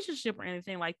a relationship or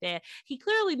anything like that, he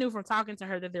clearly knew from talking to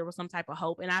her that there was some type of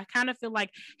hope. And I kind of feel like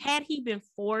had he been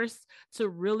forced to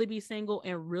really be single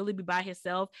and really be by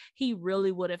himself, he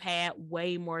really would have had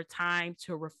way more time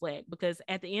to reflect. Because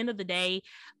at the end of the day,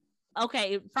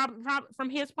 okay,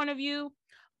 from his point of view,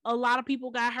 a lot of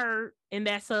people got hurt and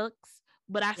that sucks,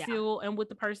 but I still am with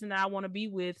the person that I want to be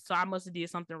with, so I must have did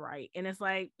something right. And it's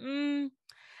like,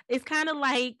 it's kind of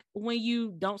like when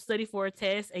you don't study for a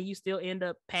test and you still end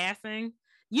up passing.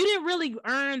 You didn't really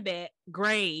earn that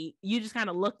grade. You just kind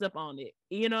of looked up on it.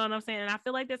 You know what I'm saying? And I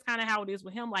feel like that's kind of how it is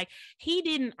with him. Like, he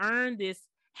didn't earn this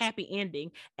happy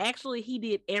ending. Actually, he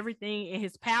did everything in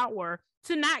his power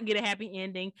to not get a happy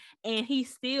ending, and he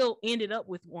still ended up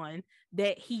with one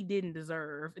that he didn't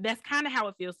deserve. That's kind of how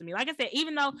it feels to me. Like I said,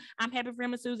 even though I'm happy for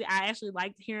him and Susie, I actually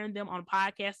liked hearing them on a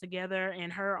podcast together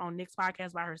and her on Nick's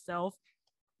podcast by herself.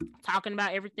 talking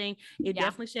about everything. It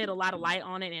definitely shed a lot of light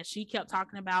on it, and she kept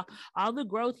talking about all the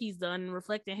growth he's done and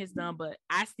reflecting his done. But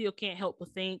I still can't help but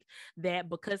think that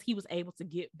because he was able to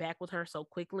get back with her so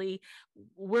quickly,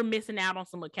 we're missing out on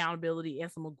some accountability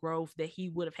and some growth that he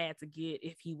would have had to get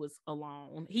if he was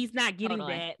alone. He's not getting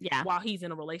that while he's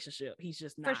in a relationship. He's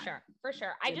just not. For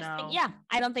sure. I just think,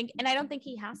 I don't think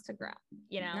he has to grow,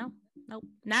 you know? Nope.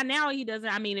 Not now. He doesn't.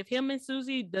 I mean, if him and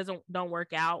Susie don't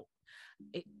work out,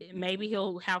 maybe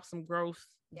he'll have some growth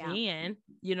then,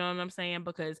 you know what I'm saying?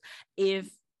 Because if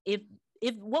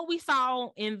what we saw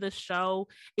in the show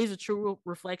is a true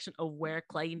reflection of where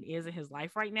Clayton is in his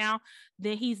life right now,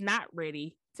 then he's not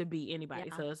ready to be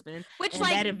anybody's husband, which and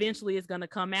that eventually is going to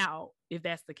come out if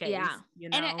that's the case. You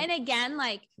know? And again,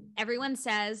 like everyone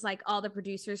says, like all the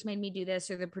producers made me do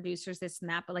this or the producers this and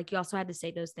that, but like you also had to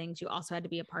say those things. You also had to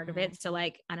be a part of it. So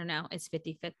like, I don't know, it's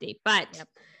 50-50. But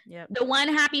the one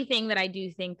happy thing that I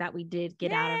do think that we did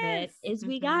get out of it is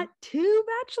we got 2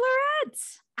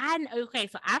 bachelorettes. Okay,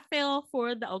 so I fell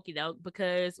for the okie doke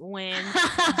because when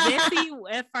Jesse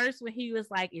at first when he was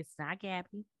like, it's not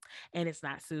Gabby and it's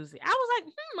not Susie, I was like,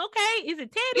 okay, is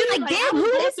it Teddy? You're like, damn, who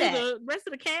is it? The rest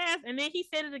of the cast, and then he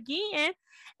said it again,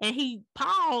 and he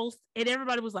paused, and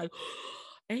everybody was like,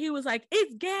 and he was like,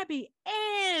 it's Gabby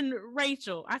and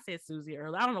Rachel. I said Susie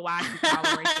earlier. I don't know why I keep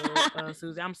calling Rachel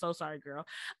Susie. I'm so sorry, girl.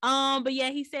 But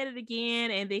yeah, he said it again,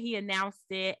 and then he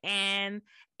announced it, and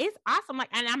it's awesome. Like,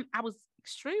 and I was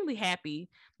extremely happy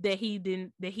that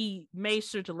he made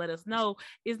sure to let us know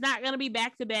it's not going to be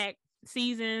back-to-back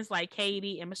seasons like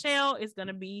Katie and Michelle. It's going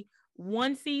to be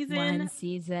one season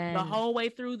the whole way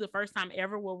through, the first time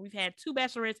ever where we've had 2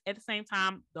 bachelorettes at the same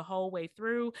time the whole way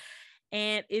through,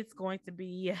 and it's going to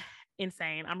be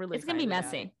insane. I'm really excited. It's going to be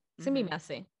messy. It's going to be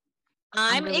messy.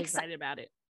 I'm really excited about it.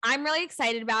 I'm really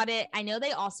excited about it. I know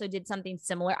they also did something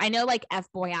similar. I know like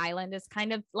F-Boy Island is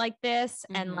kind of like this,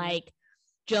 and like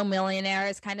Joe Millionaire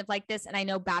is kind of like this. And I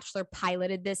know Bachelor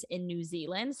piloted this in New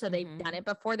Zealand. So they've done it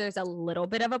before. There's a little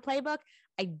bit of a playbook.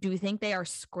 I do think they are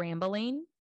scrambling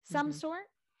some sort.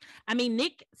 I mean,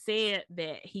 Nick said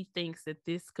that he thinks that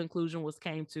this conclusion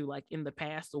came to like in the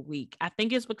past a week. I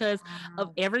think it's because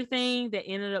of everything that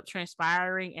ended up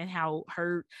transpiring and how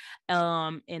hurt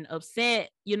and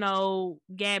upset, you know,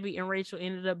 Gabby and Rachel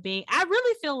ended up being. I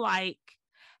really feel like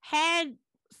had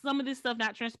some of this stuff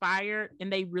not transpired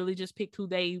and they really just picked who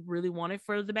they really wanted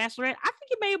for the Bachelorette, I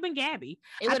think it may have been Gabby.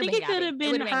 I think it could have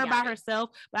been her by herself,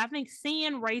 but I think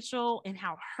seeing Rachel and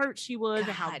how hurt she was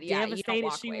and how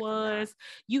devastated she was,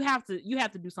 you have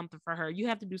to do something for her. You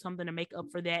have to do something to make up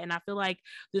for that. And I feel like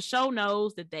the show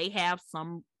knows that they have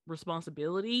some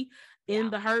responsibility in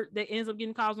the hurt that ends up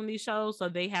getting caused on these shows, so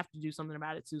they have to do something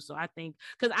about it too. So I think,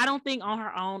 because I don't think on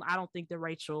her own, I don't think that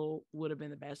Rachel would have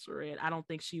been the Bachelorette. I don't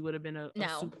think she would have been a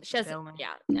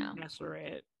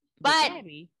Bachelorette. But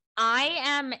Gabby, I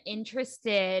am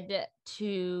interested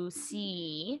to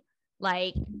see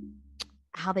like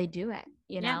how they do it,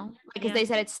 you know, because they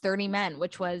said it's 30 men,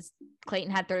 which was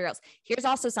Clayton had 30 girls. Here's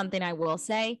also something I will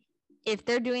say: if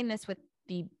they're doing this with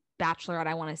the Bachelorette,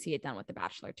 I want to see it done with the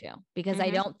Bachelor too, because I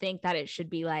don't think that it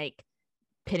should be like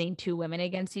pitting 2 women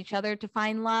against each other to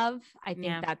find love. I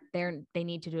think that they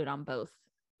need to do it on both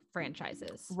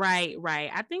franchises. Right.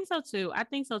 I think so too.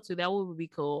 That would be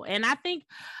cool. And I think,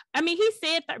 I mean, he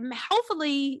said that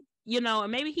hopefully, you know,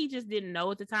 and maybe he just didn't know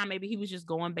at the time. Maybe he was just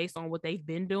going based on what they've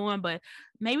been doing, but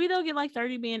maybe they'll get like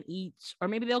 30 men each, or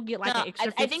maybe they'll get like an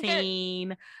extra 15. I think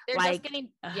they're like, just getting,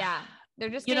 they're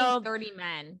just getting 30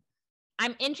 men.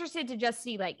 I'm interested to just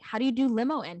see, like, how do you do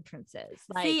limo entrances?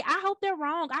 Like, see, I hope they're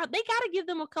wrong. They got to give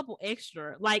them a couple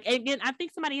extra. Like, again, I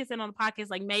think somebody has said on the podcast,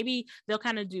 like, maybe they'll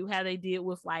kind of do how they did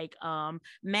with, like,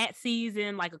 Matt's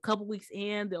season, like, a couple weeks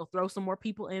in, they'll throw some more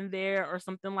people in there or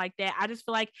something like that. I just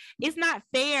feel like it's not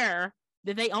fair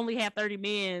that they only have 30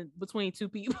 men between 2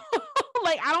 people.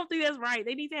 Like, I don't think that's right.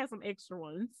 They need to have some extra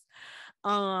ones.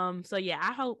 So yeah,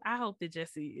 I hope that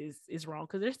Jesse is wrong,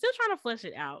 because they're still trying to flesh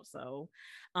it out. So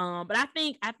but I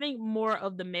think more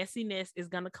of the messiness is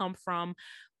going to come from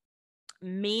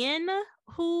men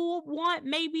who want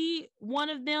maybe one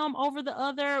of them over the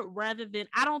other, rather than,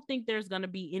 I don't think there's going to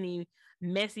be any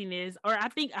messiness, or I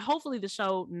think hopefully the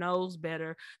show knows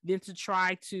better than to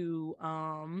try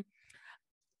to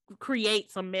create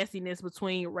some messiness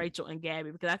between Rachel and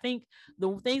Gabby, because I think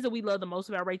the things that we love the most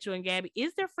about Rachel and Gabby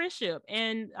is their friendship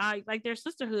and like their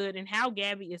sisterhood, and how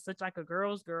Gabby is such like a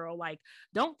girl's girl. Like,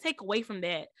 don't take away from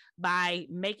that by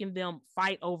making them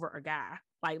fight over a guy.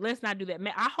 Like, let's not do that.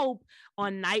 I hope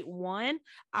on night 1,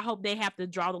 I hope they have to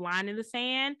draw the line in the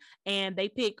sand and they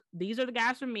pick, these are the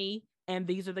guys for me, and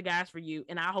these are the guys for you.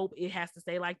 And I hope it has to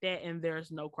stay like that and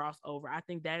there's no crossover. I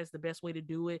think that is the best way to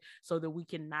do it so that we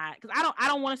cannot, because I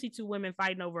don't want to see two women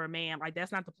fighting over a man. Like,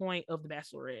 that's not the point of The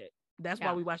Bachelorette. That's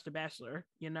why we watch The Bachelor,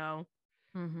 you know?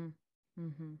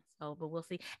 So, but we'll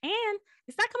see. And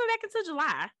it's not coming back until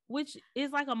July, which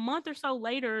is like a month or so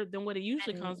later than what it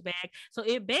usually comes back. So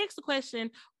it begs the question,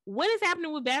 what is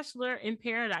happening with Bachelor in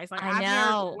Paradise? Like, I've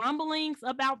heard rumblings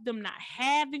about them not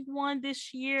having one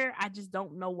this year. I just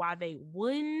don't know why they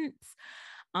wouldn't.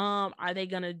 Are they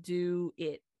gonna do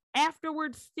it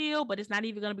afterwards still? But it's not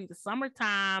even gonna be the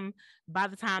summertime by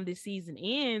the time this season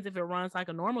ends. If it runs like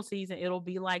a normal season, it'll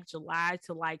be like July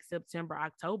to like September,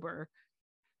 October.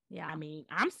 Yeah, I mean,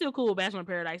 I'm still cool with Bachelor in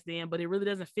Paradise then, but it really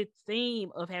doesn't fit the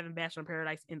theme of having Bachelor in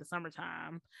Paradise in the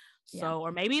summertime. So,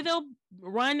 or maybe they'll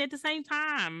run at the same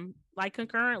time, like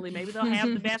concurrently. Maybe they'll have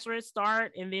the Bachelorette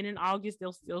start, and then in August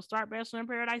they'll still start Bachelor in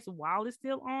Paradise while it's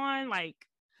still on. Like,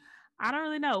 I don't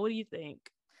really know. What do you think?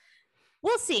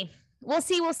 We'll see.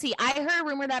 I heard a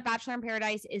rumor that Bachelor in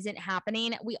Paradise isn't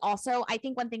happening. I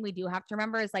think one thing we do have to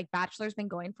remember is like Bachelor's been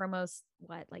going for almost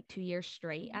 2 years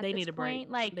straight at this point.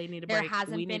 Like, they need a break. There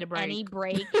hasn't been any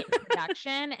break in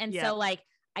production. And so like,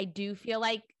 I do feel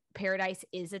like Paradise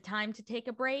is a time to take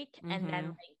a break and then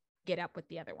like get up with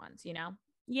the other ones, you know?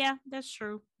 Yeah, that's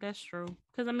true.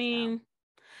 Because I mean,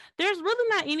 there's really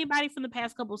not anybody from the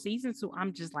past couple seasons who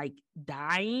I'm just like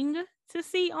dying to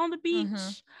see on the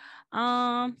beach.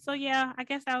 So yeah, I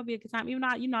guess that would be a good time. Even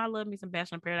though, I love me some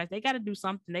Bachelor in Paradise. They got to do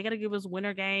something. They got to give us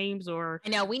winter games, or I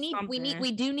know we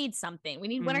do need something. We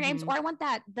need winter games, or I want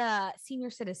the senior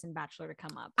citizen Bachelor to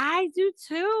come up. I do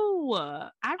too.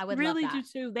 I would really do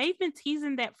too. They've been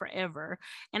teasing that forever,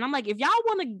 and I'm like, if y'all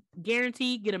want to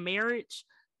guarantee get a marriage,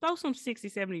 throw some 60,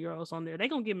 70-year-olds on there. They're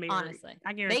going to get married. Honestly,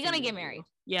 I guarantee they're going to get married.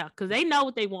 Yeah, because they know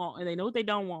what they want and they know what they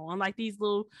don't want. Unlike these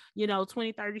little,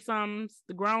 20, 30-somethings,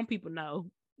 the grown people know.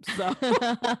 So,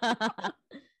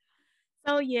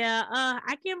 yeah,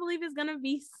 I can't believe it's going to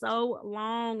be so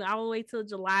long. I'll wait till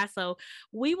July. So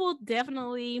we will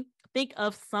definitely think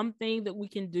of something that we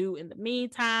can do in the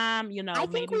meantime. I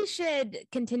think we should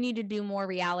continue to do more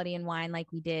reality and wine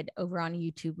like we did over on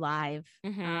YouTube Live.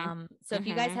 So if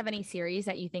you guys have any series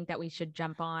that you think that we should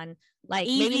jump on, like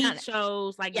easy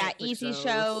shows, like Netflix easy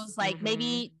shows, like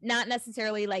maybe not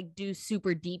necessarily like do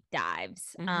super deep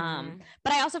dives.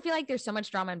 But I also feel like there's so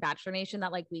much drama in Bachelor Nation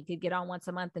that like we could get on once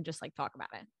a month and just like talk about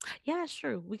it. Yeah, that's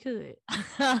true. We could.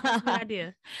 That's a good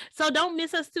idea. So don't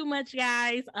miss us too much,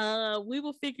 guys. We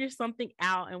will figure something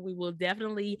out and we will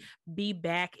definitely be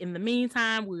back. In the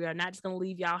meantime, we are not just going to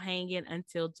leave y'all hanging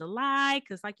until July,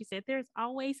 because like you said, there's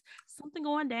always something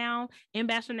going down in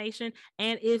Bachelor Nation.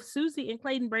 And if Susie and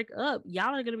Clayton break up, y'all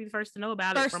are going to be the first to know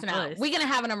about it from us. We're going to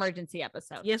have an emergency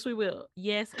episode. Yes, we will.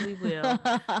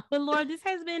 But Lord, this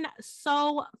has been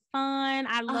so fun.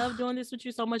 I love doing this with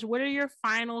you so much. What are your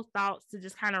final thoughts to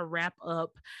just kind of wrap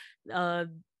up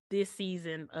this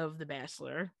season of The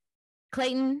Bachelor?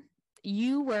 Clayton,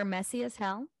 you were messy as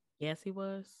hell. Yes, he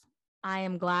was. I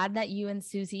am glad that you and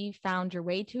Susie found your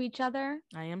way to each other.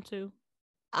 I am too.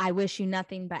 I wish you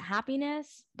nothing but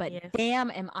happiness, but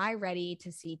damn, am I ready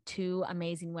to see two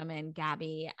amazing women,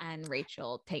 Gabby and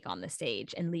Rachel, take on the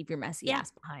stage and leave your messy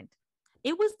ass behind.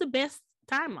 It was the best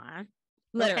timeline.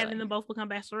 Literally. Having them both become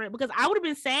Bachelorette, because I would have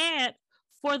been sad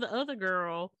for the other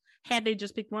girl had they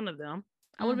just picked one of them.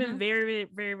 I would have been very,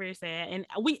 very, very sad. And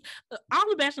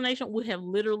all of Bachelor Nation would have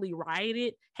literally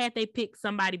rioted had they picked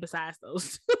somebody besides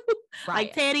those.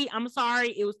 Like, Teddy, I'm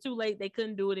sorry, it was too late. They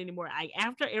couldn't do it anymore. Like,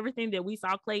 after everything that we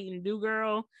saw Clayton do,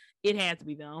 girl, it had to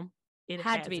be them. It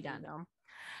had to be done.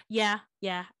 Yeah,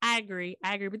 I agree.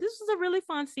 But this was a really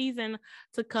fun season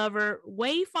to cover.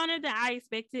 Way funner than I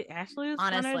expected. Ashley was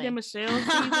funner than Michelle's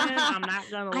season. I'm not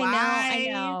gonna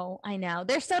lie. I know.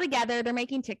 They're still together. They're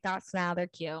making TikToks now. They're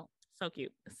cute. So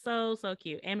cute. So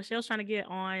cute. And Michelle's trying to get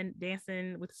on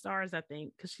Dancing with the Stars, I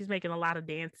think, because she's making a lot of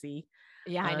dancey.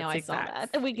 Yeah, I know. TikToks. I saw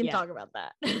that. We can talk about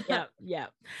that. Yeah.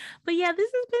 But yeah,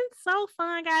 this has been so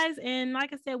fun, guys. And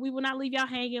like I said, we will not leave y'all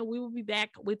hanging. We will be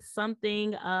back with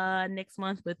something next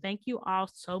month. But thank you all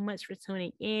so much for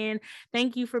tuning in.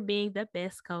 Thank you for being the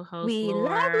best co-host. We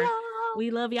love y'all.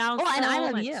 We love y'all so and I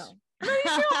love much. you.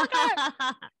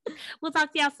 Oh, we'll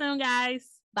talk to y'all soon, guys.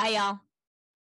 Bye, y'all.